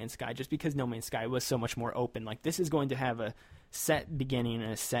No Man's Sky, just because No Man's Sky was so much more open. Like, this is going to have a set beginning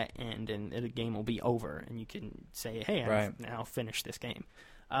and a set end, and the game will be over, and you can say, hey, I've now finished this game.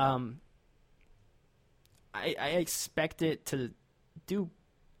 I expect it to do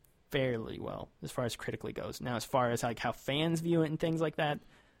fairly well as far as critically goes. Now, as far as like how fans view it and things like that,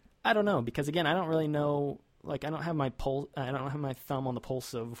 I don't know, because again, I don't really know. Like, I don't have my thumb on the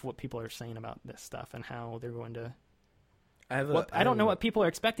pulse of what people are saying about this stuff and how they're going to. I don't know what people are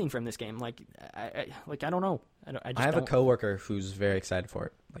expecting from this game. Like, I don't know. I have a coworker who's very excited for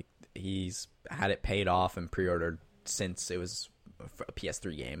it. Like, he's had it paid off and pre-ordered since it was a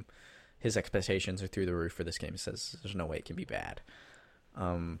PS3 game. His expectations are through the roof for this game. He says there's no way it can be bad.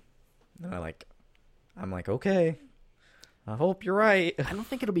 And I'm like, okay. I hope you're right. I don't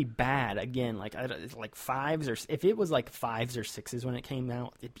think it'll be bad. Again, like 5s, or if it was like 5s or 6s when it came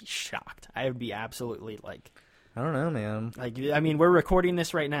out, I'd be shocked. I would be absolutely like, I don't know, man. Like, I mean, we're recording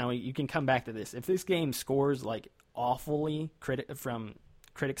this right now. You can come back to this. If this game scores like awfully from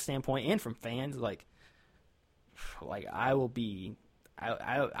critic standpoint and from fans, like I will be.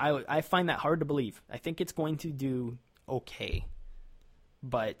 I find that hard to believe. I think it's going to do okay,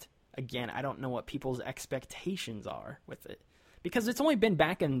 but. Again, I don't know what people's expectations are with it. Because it's only been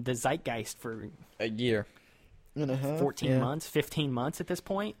back in the zeitgeist for a year and a half, 14 months, 15 months at this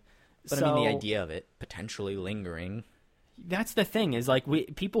point. But so, I mean, the idea of it potentially lingering. That's the thing, is like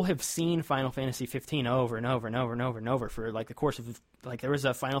people have seen Final Fantasy 15 over and over and over and over and over for like the course of, like, there was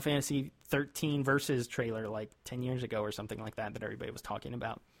a Final Fantasy 13 Versus trailer like 10 years ago or something like that everybody was talking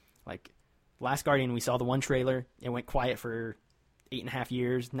about. Like, Last Guardian, we saw the one trailer, it went quiet for 8.5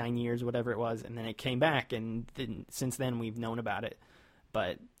 years, 9 years, whatever it was, and then it came back, and then, since then we've known about it.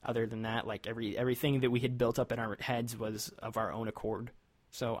 But other than that, like, everything that we had built up in our heads was of our own accord.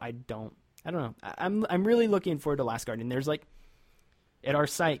 So I don't know. I'm really looking forward to Last Guardian. There's like, at our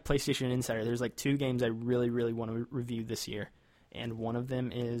site, PlayStation Insider, there's like 2 games I really, really want to review this year. And one of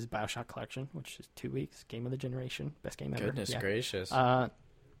them is BioShock Collection, which is 2 weeks, game of the generation, best game ever. Goodness gracious. And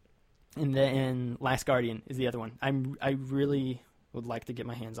then Last Guardian is the other one. I really would like to get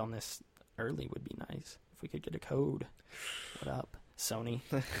my hands on this early. Would be nice if we could get a code. What up, Sony?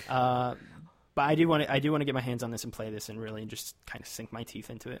 But I do want to get my hands on this and play this and really just kind of sink my teeth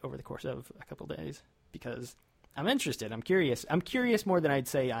into it over the course of a couple days, because I'm interested. I'm curious. I'm curious more than I'd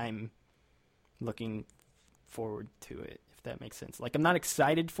say I'm looking forward to it, if that makes sense. Like, I'm not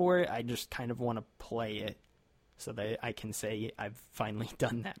excited for it. I just kind of want to play it so that I can say I've finally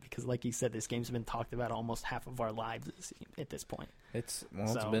done that, because like you said, this game's been talked about almost half of our lives at this point. It's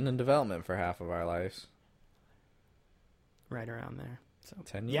been in development for half of our lives. Right around there. So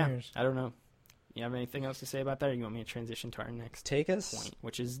 10 years. I don't know. You have anything else to say about that, or you want me to transition to our next point,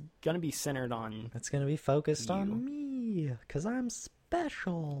 which is going to be centered on... It's going to be focused on me, because I'm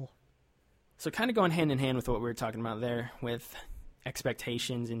special. So kind of going hand in hand with what we were talking about there, with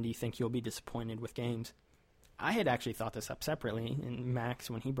expectations, and do you think you'll be disappointed with games? I had actually thought this up separately, and Max,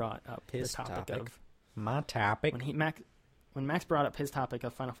 when he brought up his the topic of... My topic. When Max brought up his topic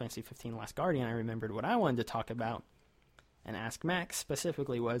of Final Fantasy 15 Last Guardian, I remembered what I wanted to talk about and ask Max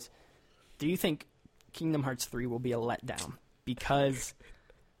specifically was, do you think Kingdom Hearts 3 will be a letdown? Because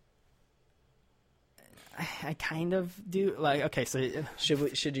I kind of do. Like, okay, so...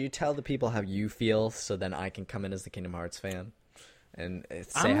 Should you tell the people how you feel, so then I can come in as the Kingdom Hearts fan? And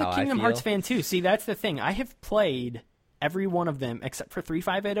say I'm how a Kingdom I feel. Hearts fan too. See, that's the thing. I have played every one of them except for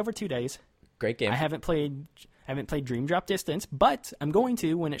 358 over 2 days. Great game. I haven't played Dream Drop Distance, but I'm going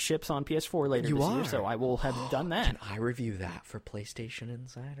to when it ships on PS4 later this year. So I will have done that. Can I review that for PlayStation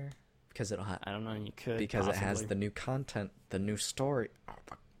Insider? Because it'll I don't know. You could because possibly. it has the new content, the new story. Oh,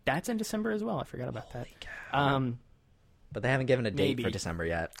 That's in December as well. I forgot about that. cow. But they haven't given a date Maybe. for December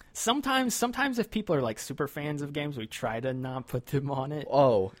yet. Sometimes if people are like super fans of games, we try to not put them on it.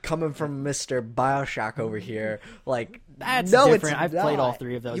 Oh, coming from Mr. BioShock over here, like That's no, different. it's I've played all not.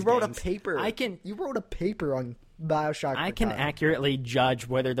 3 of those. You wrote games. a paper. You wrote a paper on BioShock. I can accurately judge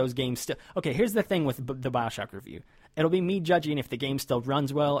whether those games still. Okay, here's the thing with the BioShock review. It'll be me judging if the game still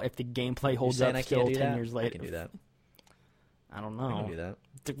runs well, if the gameplay holds up still 10 years later. I can do that. I don't know. I can do that.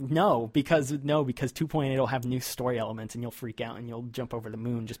 No, because 2.8 will have new story elements, and you'll freak out and you'll jump over the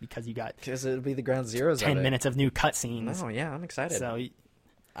moon just because you got Because it'll be the ground zeros 10 of it. minutes of new cutscenes. Oh yeah, I'm excited. So,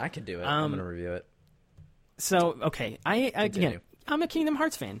 I can do it. I'm gonna review it. okay, again, I'm a Kingdom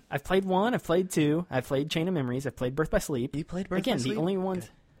Hearts fan. I've played 1, I've played 2, I've played Chain of Memories, I've played Birth by Sleep. You played Birth again, by Sleep? the only ones.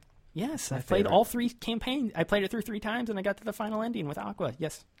 Good. Yes, My I've played favorite. all 3 campaigns. I played it through 3 times, and I got to the final ending with Aqua.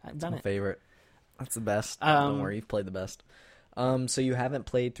 Yes, I've done My it. favorite. That's the best. Don't worry, you've played the best. So you haven't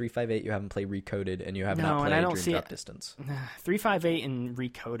played 358, you haven't played Recoded, and you have No, not and played I don't Dream see Drop it. Distance. 358 and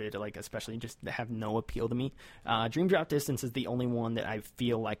Recoded, like especially, just have no appeal to me. Dream Drop Distance is the only one that I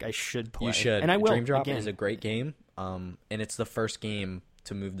feel like I should play. You should. And I will. Dream Drop again. is a great game, and it's the first game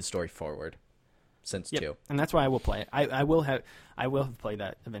to move the story forward since 2. And that's why I will play it. I will have played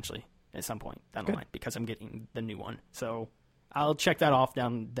that eventually at some point down the Good. line because I'm getting the new one. So I'll check that off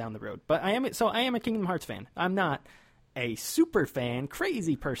down the road. But I am a Kingdom Hearts fan. I'm not a super fan,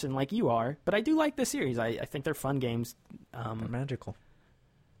 crazy person like you are, but I do like the series. I think they're fun games. They're magical.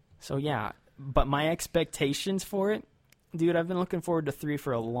 So yeah, but my expectations for it, dude, I've been looking forward to 3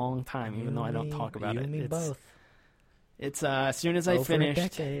 for a long time, even though I don't talk about it. You and me both. It's as soon as I Over a finished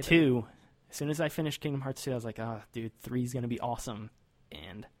decade. 2, as soon as I finished Kingdom Hearts 2, I was like, oh, dude, 3 is gonna be awesome,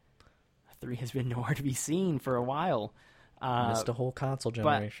 and 3 has been nowhere to be seen for a while. Missed a whole console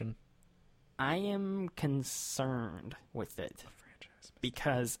generation. I am concerned with it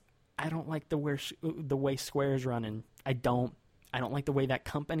because I don't like the way Square is running. I don't like the way that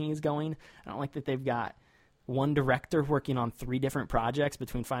company is going. I don't like that they've got one director working on 3 different projects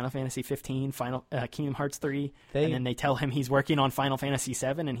between Final Fantasy 15, Kingdom Hearts 3, and then they tell him he's working on Final Fantasy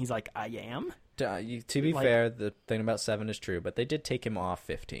 7, and he's like, I am? To be fair, the thing about 7 is true, but they did take him off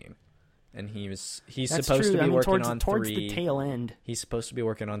 15. And he's That's supposed true. to be working on towards 3. the tail end. He's supposed to be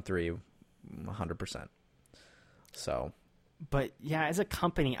working on 3 100%. So, But yeah, as a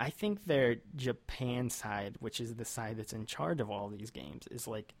company, I think their Japan side, which is the side that's in charge of all these games, is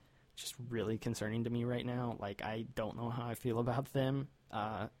like just really concerning to me right now. Like, I don't know how I feel about them.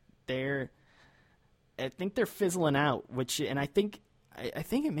 I think they're fizzling out, and I think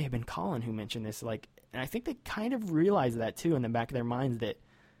it may have been Colin who mentioned this. Like, and I think they kind of realize that too in the back of their minds, that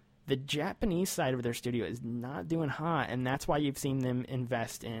the Japanese side of their studio is not doing hot, and that's why you've seen them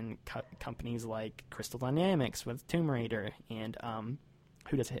invest in companies like Crystal Dynamics with Tomb Raider and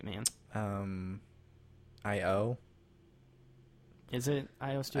who does Hitman? IO. Is it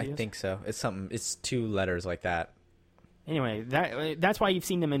IO Studios? I think so. It's something. It's 2 letters like that. Anyway, that's why you've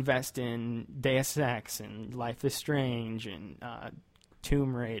seen them invest in Deus Ex and Life is Strange and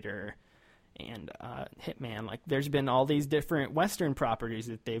Tomb Raider and Hitman. Like, there's been all these different Western properties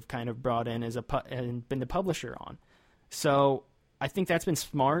that they've kind of brought in and been the publisher on. So I think that's been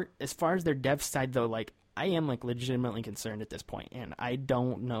smart. As far as their dev side, though, like, I am like legitimately concerned at this point, and I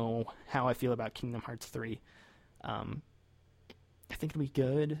don't know how I feel about Kingdom Hearts 3. I think it'll be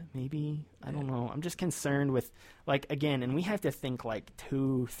good, maybe. I don't know. I'm just concerned with, like, again, and we have to think like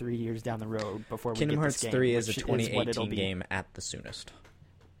 2-3 years down the road before Kingdom we get Hearts this game. 3 is a which what 2018 it'll be. game at the soonest.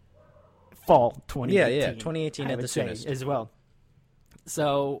 Fall 2018. Yeah, 2018 I at the would say, soonest as well.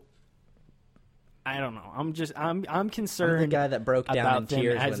 So I don't know. I'm concerned. I'm the guy that broke down in about them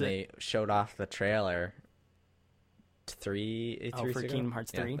tears as when they showed off the trailer. 3 E3s for ago? Kingdom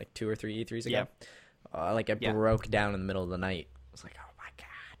Hearts 3? Yeah, like 2 or 3 E3s Yeah. ago. Like, I broke down in the middle of the night. I was like, oh my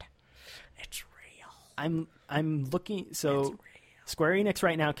god, it's real. I'm looking. So Square Enix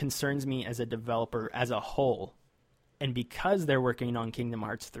right now concerns me as a developer as a whole, and because they're working on Kingdom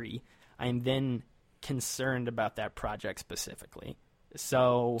Hearts 3, I'm then concerned about that project specifically.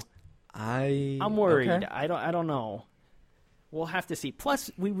 So I'm worried. Okay. I don't know. We'll have to see.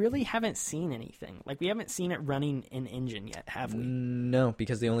 Plus, we really haven't seen anything. Like, we haven't seen it running in engine yet, have we? No,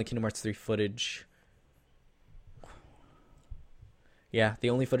 because the only Kingdom Hearts 3 footage... Yeah, the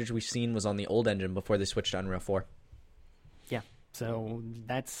only footage we've seen was on the old engine before they switched to Unreal 4. Yeah, so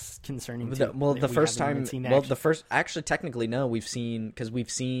that's concerning too. Actually, technically, no, we've seen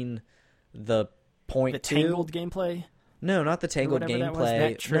the point the Tangled gameplay. No, not the Tangled whatever that was, gameplay.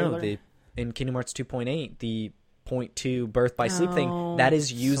 that trailer? In Kingdom Hearts 2.8, the 0.2 Birth by Sleep thing, No, that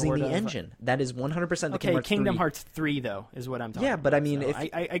is using sort the of. engine. That is 100% the Okay, Kingdom Kingdom Hearts 3. Hearts 3 though is what I'm talking. Yeah, but about. I mean, So if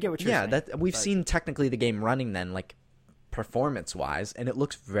I get what you're saying. that we've seen technically the game running then, like performance wise, and it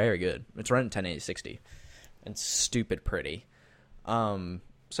looks very good. It's running 1080 60, and stupid pretty. So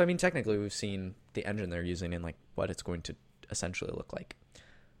I mean, technically we've seen the engine they're using and like what it's going to essentially look like.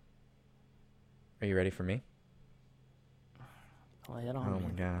 Are you ready for me? Lay it on, Oh my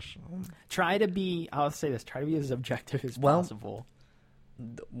man. gosh. Try to be. I'll say this. Try to be as objective as Well, possible.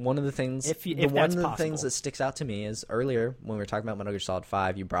 One of the things, If one that's of the possible. things that sticks out to me is earlier when we were talking about Metal Gear Solid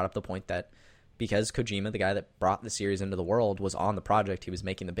 5, you brought up the point that because Kojima, the guy that brought the series into the world, was on the project, he was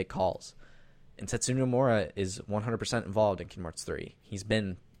making the big calls. And Tetsuya Nomura is 100% involved in Kingdom Hearts 3. He's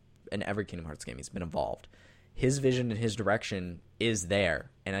been in every Kingdom Hearts game. He's been involved. His vision and his direction is there,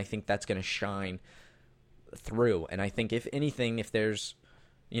 and I think that's going to shine through. And I think if anything, if there's,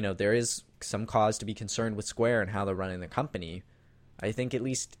 there is some cause to be concerned with Square and how they're running the company, I think at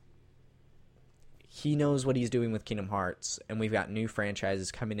least he knows what he's doing with Kingdom Hearts, and we've got new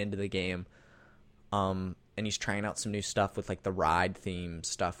franchises coming into the game, and he's trying out some new stuff with like the ride theme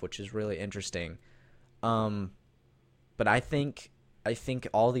stuff, which is really interesting. But I think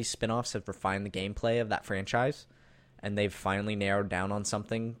all these spin-offs have refined the gameplay of that franchise, and they've finally narrowed down on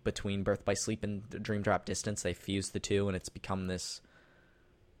something between Birth by Sleep and Dream Drop Distance. They fused the two, and it's become this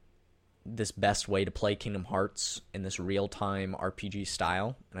best way to play Kingdom Hearts in this real-time RPG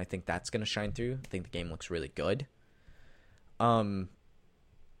style, and I think that's going to shine through. I think the game looks really good. I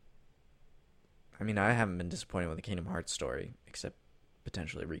mean, I haven't been disappointed with the Kingdom Hearts story, except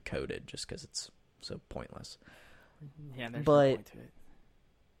potentially recoded, just because it's so pointless. Yeah, there's But- no point to it.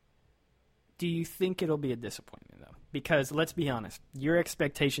 Do you think it'll be a disappointment, though? Because, let's be honest, your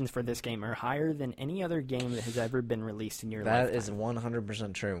expectations for this game are higher than any other game that has ever been released in your That lifetime. is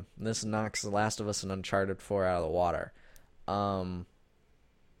 100% true. This knocks The Last of Us and Uncharted 4 out of the water.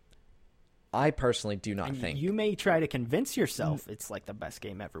 I personally do not And think... you may try to convince yourself it's like the best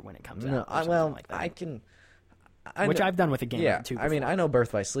game ever when it comes No, out. Or something like that. I can... Which I've done with a game Yeah, too. I mean, before. I know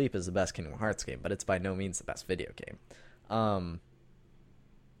Birth by Sleep is the best Kingdom Hearts game, but it's by no means the best video game.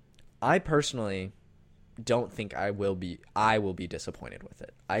 I personally don't think I will be disappointed with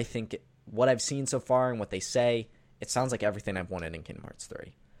it. I think what I've seen so far and what they say, it sounds like everything I've wanted in Kingdom Hearts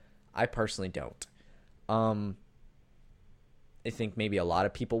 3. I personally don't. I think maybe a lot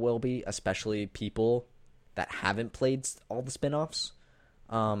of people will be, especially people that haven't played all the spin-offs.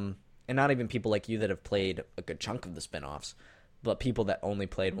 And not even people like you that have played a good chunk of the spin-offs, but people that only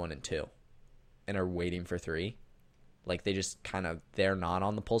played 1 and 2 and are waiting for 3. Like, they just they're not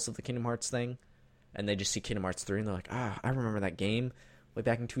on the pulse of the Kingdom Hearts thing, and they just see Kingdom Hearts 3 and they're like, I remember that game way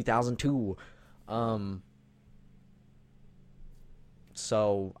back in 2002.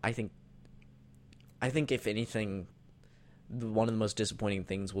 So I think if anything, one of the most disappointing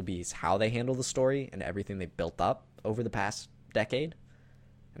things will be is how they handle the story and everything they built up over the past decade,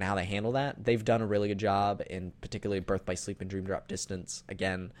 and how they handle that. They've done a really good job in particularly Birth by Sleep and Dream Drop Distance.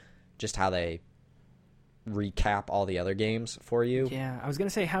 Again, just how they recap all the other games for you. Yeah, I was gonna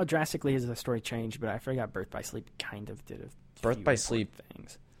say how drastically has the story changed, but I forgot Birth by Sleep kind of did a Birth few by important Sleep-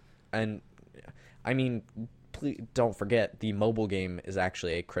 things. And I mean, please don't forget the mobile game is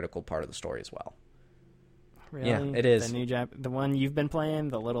actually a critical part of the story as well. Really? Yeah, it is. The new the one you've been playing,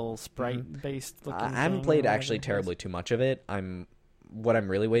 the little sprite-based looking. I haven't thing played or actually whatever it is? terribly too much of it. What I'm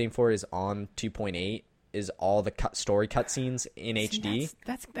really waiting for is on 2.8 is all the story cutscenes in See, HD.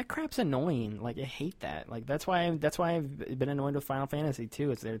 that crap's annoying. Like, I hate that. Like, that's why I've been annoyed with Final Fantasy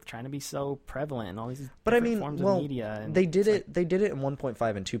too. Is they're trying to be so prevalent in all these But I different mean, forms well, of media. And they did it's it. They did it in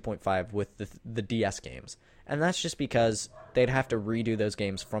 1.5 and 2.5 with the DS games, and that's just because they'd have to redo those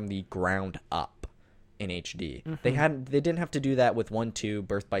games from the ground up in HD. Mm-hmm. They didn't have to do that with 1, 2,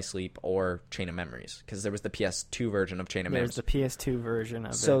 Birth by Sleep, or Chain of Memories, because there was the PS2 version of Chain of There's Memories. the PS2 version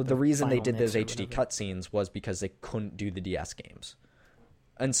of So it. the reason they Final did those Mix or HD whatever. cutscenes was because they couldn't do the DS games.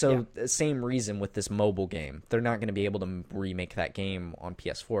 And so the same reason with this mobile game. They're not going to be able to remake that game on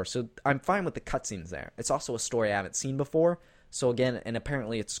PS4. So I'm fine with the cutscenes there. It's also a story I haven't seen before. So again, and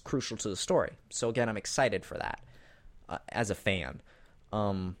apparently it's crucial to the story. So again, I'm excited for that as a fan.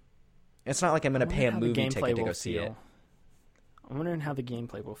 It's not like I'm going to pay a movie ticket to go see it. I'm wondering how the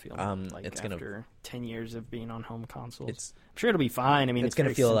gameplay will feel. Like it's after gonna- 10 years of being on home consoles. It's I'm sure it'll be fine. I mean, it's it's gonna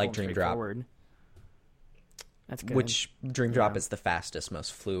very feel simple like and Dream Drop. straightforward. That's good. which Dream Drop Yeah. is the fastest,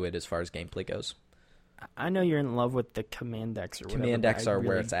 most fluid as far as gameplay goes. I know you're in love with the command decks or whatever. Command but decks I are where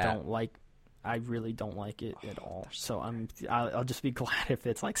really it's at. I really don't like it at all. So I'll just be glad if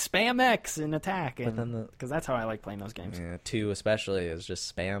it's like spam X and attack, But then because that's how I like playing those games. 2 especially is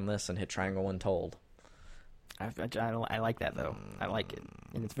just spam this and hit triangle when told. I like that though. I like it,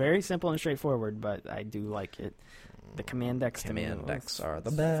 and it's very simple and straightforward. But I do like it. The command decks to me Command decks are the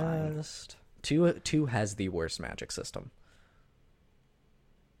fine. best. Two has the worst magic system.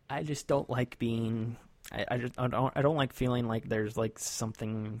 I just don't like being. I don't like feeling like there's like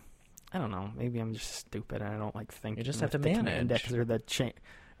something. I don't know. Maybe I'm just stupid. And I don't like thinking. You just have to the command manage. decks or the chain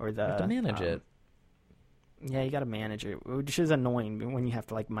or the. You have to manage it. Yeah, you got to manage it, which is annoying when you have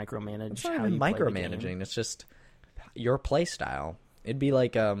to like micromanage. It's not how even you play the game. micromanaging. It's just your play style. It'd be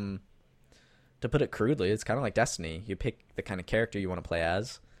like to put it crudely, it's kind of like Destiny. You pick the kind of character you want to play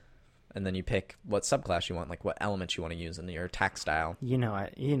as, and then you pick what subclass you want, like what elements you want to use in your attack style. I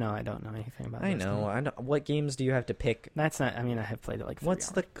don't know anything about. I this know. game. I know. What games do you have to pick? That's not. I mean, I have played it like. 3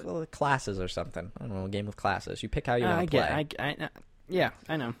 What's hours. the classes or something? I don't know. A game with classes. You pick how you want to play. Yeah,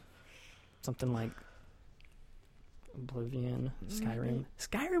 I know. Something like Oblivion, Skyrim.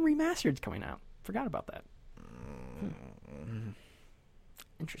 Skyrim Remastered's coming out. Forgot about that.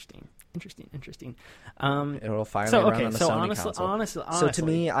 Interesting. It'll finally So run okay, on a so Sony console. honestly, So to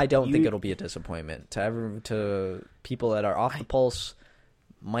me, I don't think you- it'll be a disappointment. To people that are off the pulse,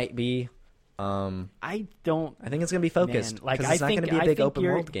 might be. I don't. I think it's going to be focused. Man, like, Because it's I not going think- to be a I big think open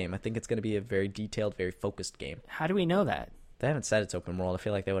you're- world game. I think it's going to be a very detailed, very focused game. How do we know that? They haven't said it's open world. I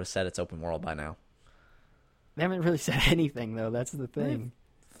feel like they would have said it's open world by now. They haven't really said anything though. That's the thing.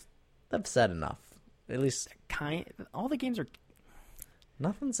 They've said enough. At least All the games are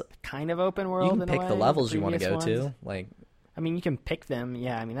nothing's. kind of open world. You can in a pick the way, levels you want to previous go ones. to. Like, I mean, you can pick them.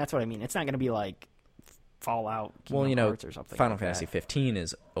 Yeah, I mean that's what I mean. It's not going to be like Fallout, well, Kingdom you know, Hearts or something. Final like Fantasy that. 15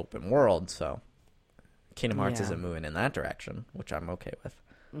 is open world, so Kingdom Hearts Yeah. isn't moving in that direction, which I'm okay with.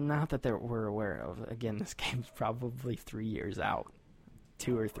 Not that we're aware of. Again, this game's probably 3 years out,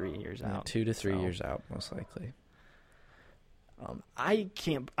 2 or 3 years Yeah, out. 2 to 3 so. years out, most likely. I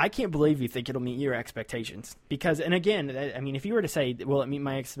can't believe you think it'll meet your expectations because, and again, I mean, if you were to say, will it meet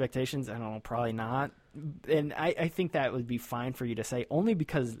my expectations? I don't know, probably not. And I think that would be fine for you to say, only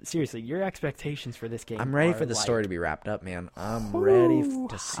because seriously, your expectations for this game. I'm ready are for the like, story to be wrapped up, man. I'm ready Whoo,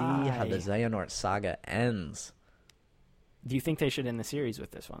 to see how the high. Xehanort saga ends. Do you think they should end the series with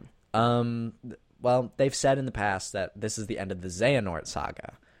this one? Well, they've said in the past that this is the end of the Xehanort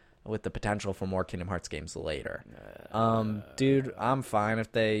saga, with the potential for more Kingdom Hearts games later. Dude, I'm fine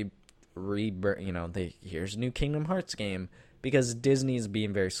if they here's a new Kingdom Hearts game, because Disney's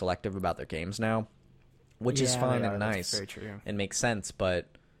being very selective about their games now, which is Yeah, fine they and are. That's nice very true. and makes sense. But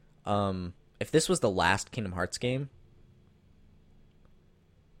if this was the last Kingdom Hearts game,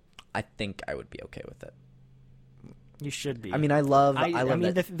 I think I would be okay with it. You should be. I mean, I love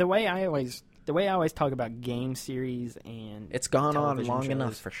mean, that the way I always talk about game series and it's gone on television long shows,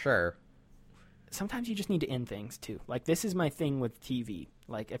 enough for sure. Sometimes you just need to end things too. Like this is my thing with TV.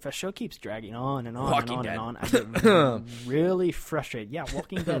 Like if a show keeps dragging on and on Walking and on Dead. and on, I get really frustrated. Yeah,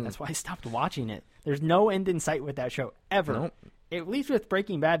 Walking Dead. That's why I stopped watching it. There's no end in sight with that show ever. Nope. At least with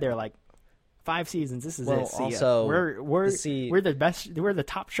Breaking Bad, they're like 5 seasons. This is Well, it. See ya. also, we're the best. We're the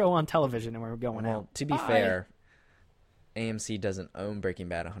top show on television, and we're going Well, out. to be Bye. fair, AMC doesn't own Breaking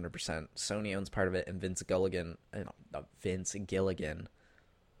Bad 100%. Sony owns part of it, and Vince Gilligan,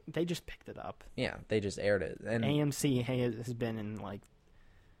 they just picked it up. yeah, they just aired it, and AMC has been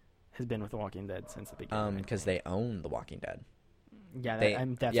with The Walking Dead since the beginning. because they own The Walking Dead. Yeah, They-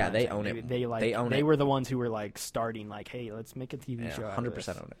 that's yeah, what I'm they saying. own it. They own they it. were the ones who were like starting, like, hey, let's make a TV Yeah, show.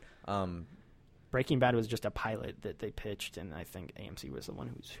 100% own it. Breaking Bad was just a pilot that they pitched, and I think AMC was the one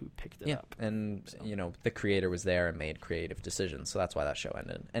who picked it Yeah, up. and So. the creator was there and made creative decisions, so that's why that show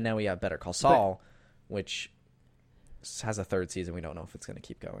ended. And now we have Better Call Saul, which has a 3rd season. We don't know if it's going to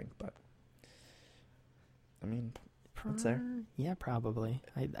keep going, but I mean, it's there. Yeah, probably.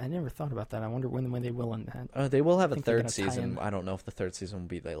 I never thought about that. I wonder when they will end that. They will have a think they're 3rd gonna tie season. in. I don't know if the 3rd season will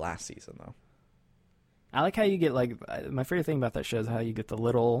be the last season though. I like how you get my favorite thing about that show is how you get the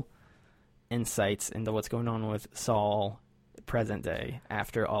little insights into what's going on with Saul present day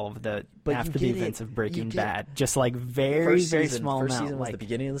after all of the But you after the get events it- of Breaking you get- Bad. Just like very very small First amount. season was Like the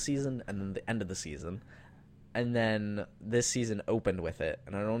beginning of the season, and then the end of the season, and then this season opened with it.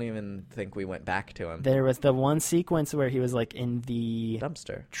 And I don't even think we went back to him. there was the one sequence where he was like in the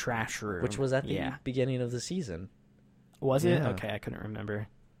Dumpster, trash room, which was at the yeah. beginning of the season. Was it? Yeah. Okay, I couldn't remember.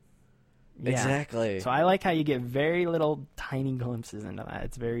 Yeah. Exactly. So I like how you get very little tiny glimpses into that.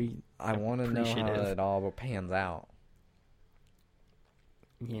 It's very I want to know how appreciative. it all pans out.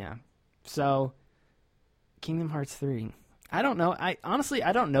 Yeah. So, Kingdom Hearts 3. I don't know. I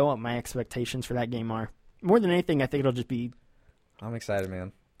don't know what my expectations for that game are. More than anything, I think it'll just be I'm excited,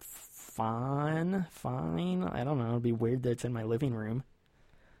 man. fine. I don't know. It'll be weird that it's in my living room.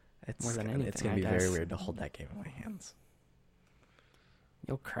 More than anything, it's gonna I be very guess. weird to hold that game in my hands.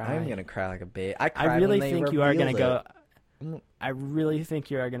 You'll cry. I'm gonna cry like a baby. I really think you are gonna go. go. I really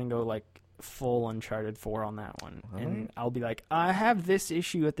think you are gonna go like full Uncharted 4 on that one, Really? and I'll be like, I have this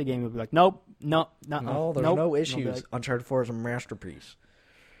issue with the game. You'll be like, nope, no, No, there's nope. no And I'll be issues. like, Uncharted 4 is a masterpiece.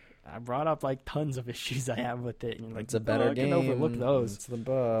 I brought up like tons of issues I have with it, and you're like, It's a better I game. can overlook those. It's the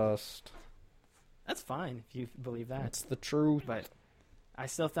best. That's fine if you believe that. That's the truth. But I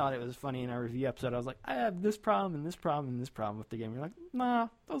still thought it was funny in our review episode. I was like, I have this problem and this problem and this problem with the game. You're like, nah,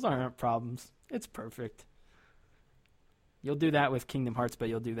 those aren't problems. It's perfect. You'll do that with Kingdom Hearts, but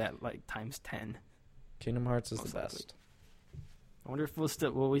you'll do that like times 10. Kingdom Hearts is Most the likely. best. I wonder if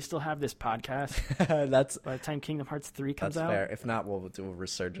will we still have this podcast That's by the time Kingdom Hearts 3 comes that's out? fair. If not, we'll do a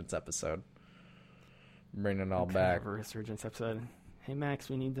resurgence episode. Bring it all Okay, back. have a resurgence episode. Hey Max,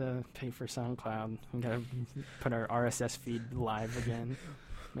 we need to pay for SoundCloud. We gotta put our RSS feed live again.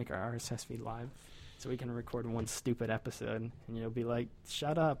 Make our RSS feed live, so we can record one stupid episode. And you'll be like,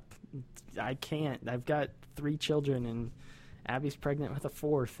 "Shut up! I can't. I've got 3 children, and Abby's pregnant with a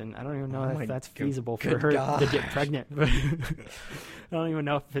 4th, and I don't even know Oh my if that's good- feasible for good her to gosh. get pregnant. I don't even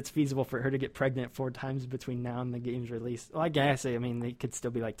know if it's feasible for her to get pregnant 4 times between now and the game's release. Well, I guess. I mean, they could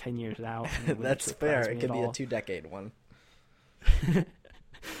still be like 10 years out. and it wouldn't That's fair. surprise me It could at be all. a 2-decade one.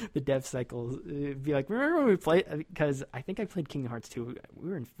 The dev cycle it'd be like, remember when we played, because I think I played Kingdom Hearts 2, we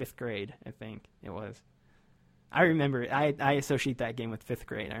were in 5th grade, I think it was. I remember, I associate that game with 5th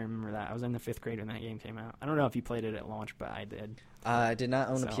grade. I remember that. I was in the 5th grade when that game came out. I don't know if you played it at launch, but I did. I did not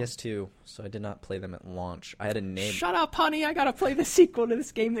own a So- PS2, so I did not play them at launch. I had a name. Shut up, honey, I gotta play the sequel to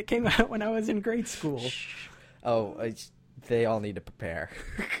this game that came out when I was in grade school. They all need to prepare.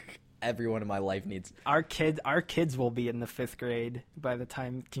 Everyone in my life needs. Our kids will be in the 5th grade by the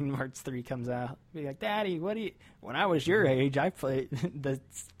time Kingdom Hearts 3 comes out. Be like, Daddy, what do you? When I was your age, I played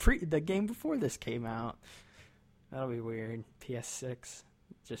the game before this came out. That'll be weird. PS6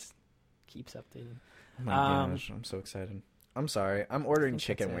 just keeps updating. Oh my gosh, I'm so excited. I'm sorry. I'm ordering think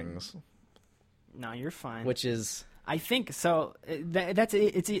chicken that's it. wings, No, you're fine. which is I think so. That's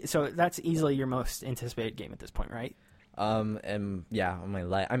easily your most anticipated game at this point, right? and yeah, on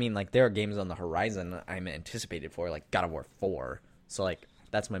my I mean, like, there are games on the horizon I'm anticipated for, like God of War 4. So like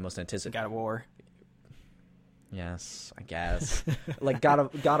that's my most anticipated. God of War. Yes, I guess. Like God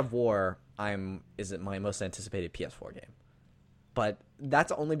of War, is it my most anticipated PS4 game? But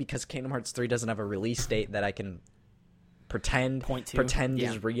that's only because Kingdom Hearts 3 doesn't have a release date that I can pretend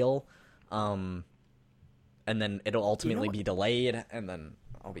Yeah. is real. And then it'll ultimately what? be delayed, and then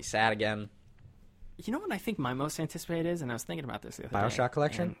I'll be sad again. You know what I think my most anticipated is, and I was thinking about this the other day. BioShock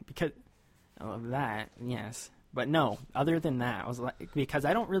Collection? And because of that, yes, but no. Other than that, I was like, because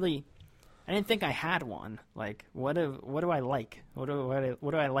I didn't think I had one. Like, what do I like? What do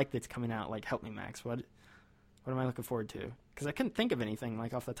I like that's coming out? Like, help me, Max. What am I looking forward to? Because I couldn't think of anything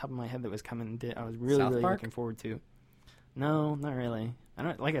like off the top of my head that was coming. I was really South Park? looking forward to. No, not really. I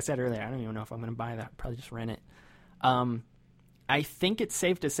don't. Like I said earlier, I don't even know if I'm going to buy that. I'll probably just rent it. I think it's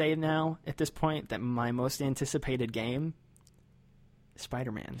safe to say now at this point that my most anticipated game is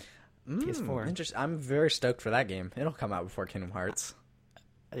Spider-Man. PS4. Interesting. I'm very stoked for that game. It'll come out before Kingdom Hearts.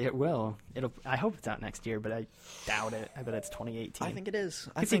 It will. I hope it's out next year, but I doubt it. I bet it's 2018. I think it is.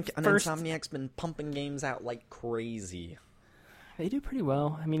 I It's think the first- Insomniac's been pumping games out like crazy. They do pretty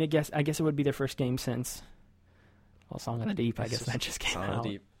well. I mean, I guess it would be their first game since, well, Song of the Deep. I guess that just came Song out. of the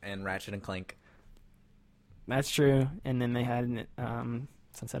Deep and Ratchet and Clank. That's true. And then they had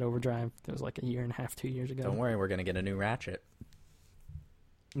Sunset Overdrive. That was like a year and a half, 2 years ago. Don't worry, we're gonna get a new Ratchet.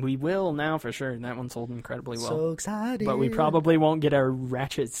 We will now for sure. That one sold incredibly well. So excited! But we probably won't get a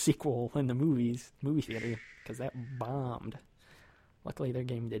Ratchet sequel in the movie theater, because that bombed. Luckily, their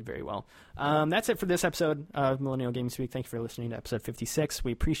game did very well. That's it for this episode of Millennial Games Week. Thank you for listening to episode 56.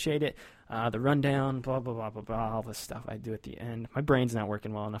 We appreciate it. The rundown, blah, blah, blah, blah, blah, all the stuff I do at the end. My brain's not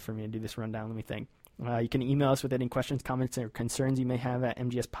working well enough for me to do this rundown. Let me think. You can email us with any questions, comments, or concerns you may have at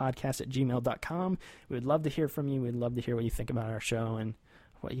mgspodcast@gmail.com. We would love to hear from you. We'd love to hear what you think about our show and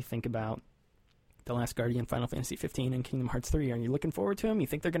what you think about The Last Guardian, Final Fantasy 15, and Kingdom Hearts 3. Are you looking forward to them? You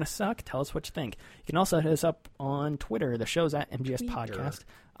think they're going to suck? Tell us what you think. You can also hit us up on Twitter. The show's at MGS Podcast.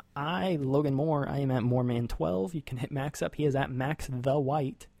 Logan Moore, I am at Moreman12. You can hit Max up. He is at Max the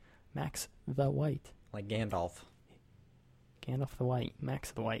White. Max the White. Like Gandalf. Gandalf the White.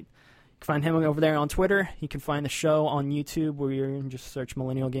 Max the White. You can find him over there on Twitter. You can find the show on YouTube, where you just search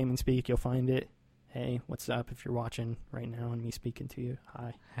Millennial Gaming Speak. You'll find it. Hey, what's up if you're watching right now and me speaking to you?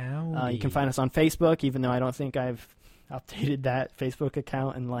 Hi. You can find us on Facebook, even though I don't think I've updated that Facebook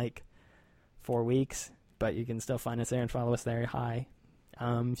account in like 4 weeks. But you can still find us there and follow us there. Hi.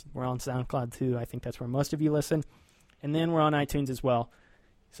 We're on SoundCloud too. I think that's where most of you listen. And then we're on iTunes as well.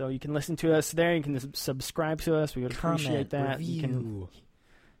 So you can listen to us there. You can subscribe to us. We would appreciate that. Review. You can,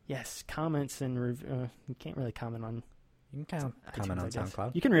 yes, comments and you can't really comment on. You can comment on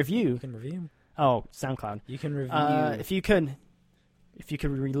SoundCloud. You can review. You can review. Oh, SoundCloud. You can review. If you could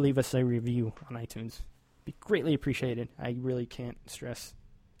leave us a review on iTunes, be greatly appreciated. I really can't stress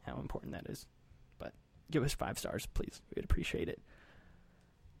how important that is. But give us 5 stars, please. We'd appreciate it.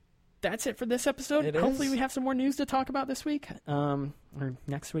 That's it for this episode. Hopefully we have some more news to talk about this week. Or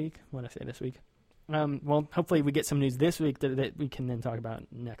next week. What did I say this week? Well, hopefully we get some news this week that we can then talk about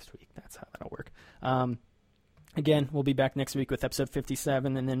next week. That's how that'll work. Again, we'll be back next week with episode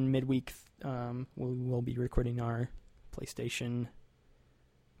 57, and then midweek we'll be recording our PlayStation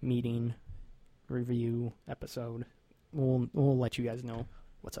meeting review episode. We'll let you guys know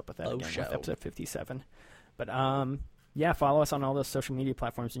what's up with that again with episode 57. But yeah, follow us on all those social media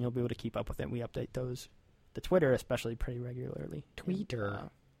platforms, and you'll be able to keep up with it. We update those, the Twitter especially, pretty regularly. Twitter.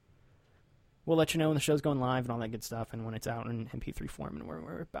 We'll let you know when the show's going live and all that good stuff, and when it's out in MP3 form and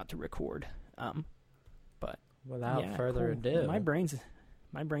we're about to record. But without further ado, my brain is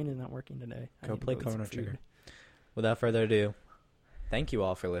not working today. Go play Chrono Trigger. Without further ado, thank you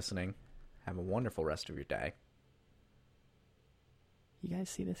all for listening. Have a wonderful rest of your day. You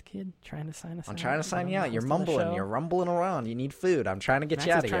guys see this kid trying to sign us out? I'm trying to sign you out. You're mumbling. You're rumbling around. You need food. I'm trying to get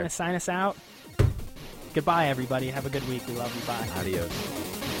you out of here. Trying to sign us out. Goodbye, everybody. Have a good week. We love you. Bye. Adios.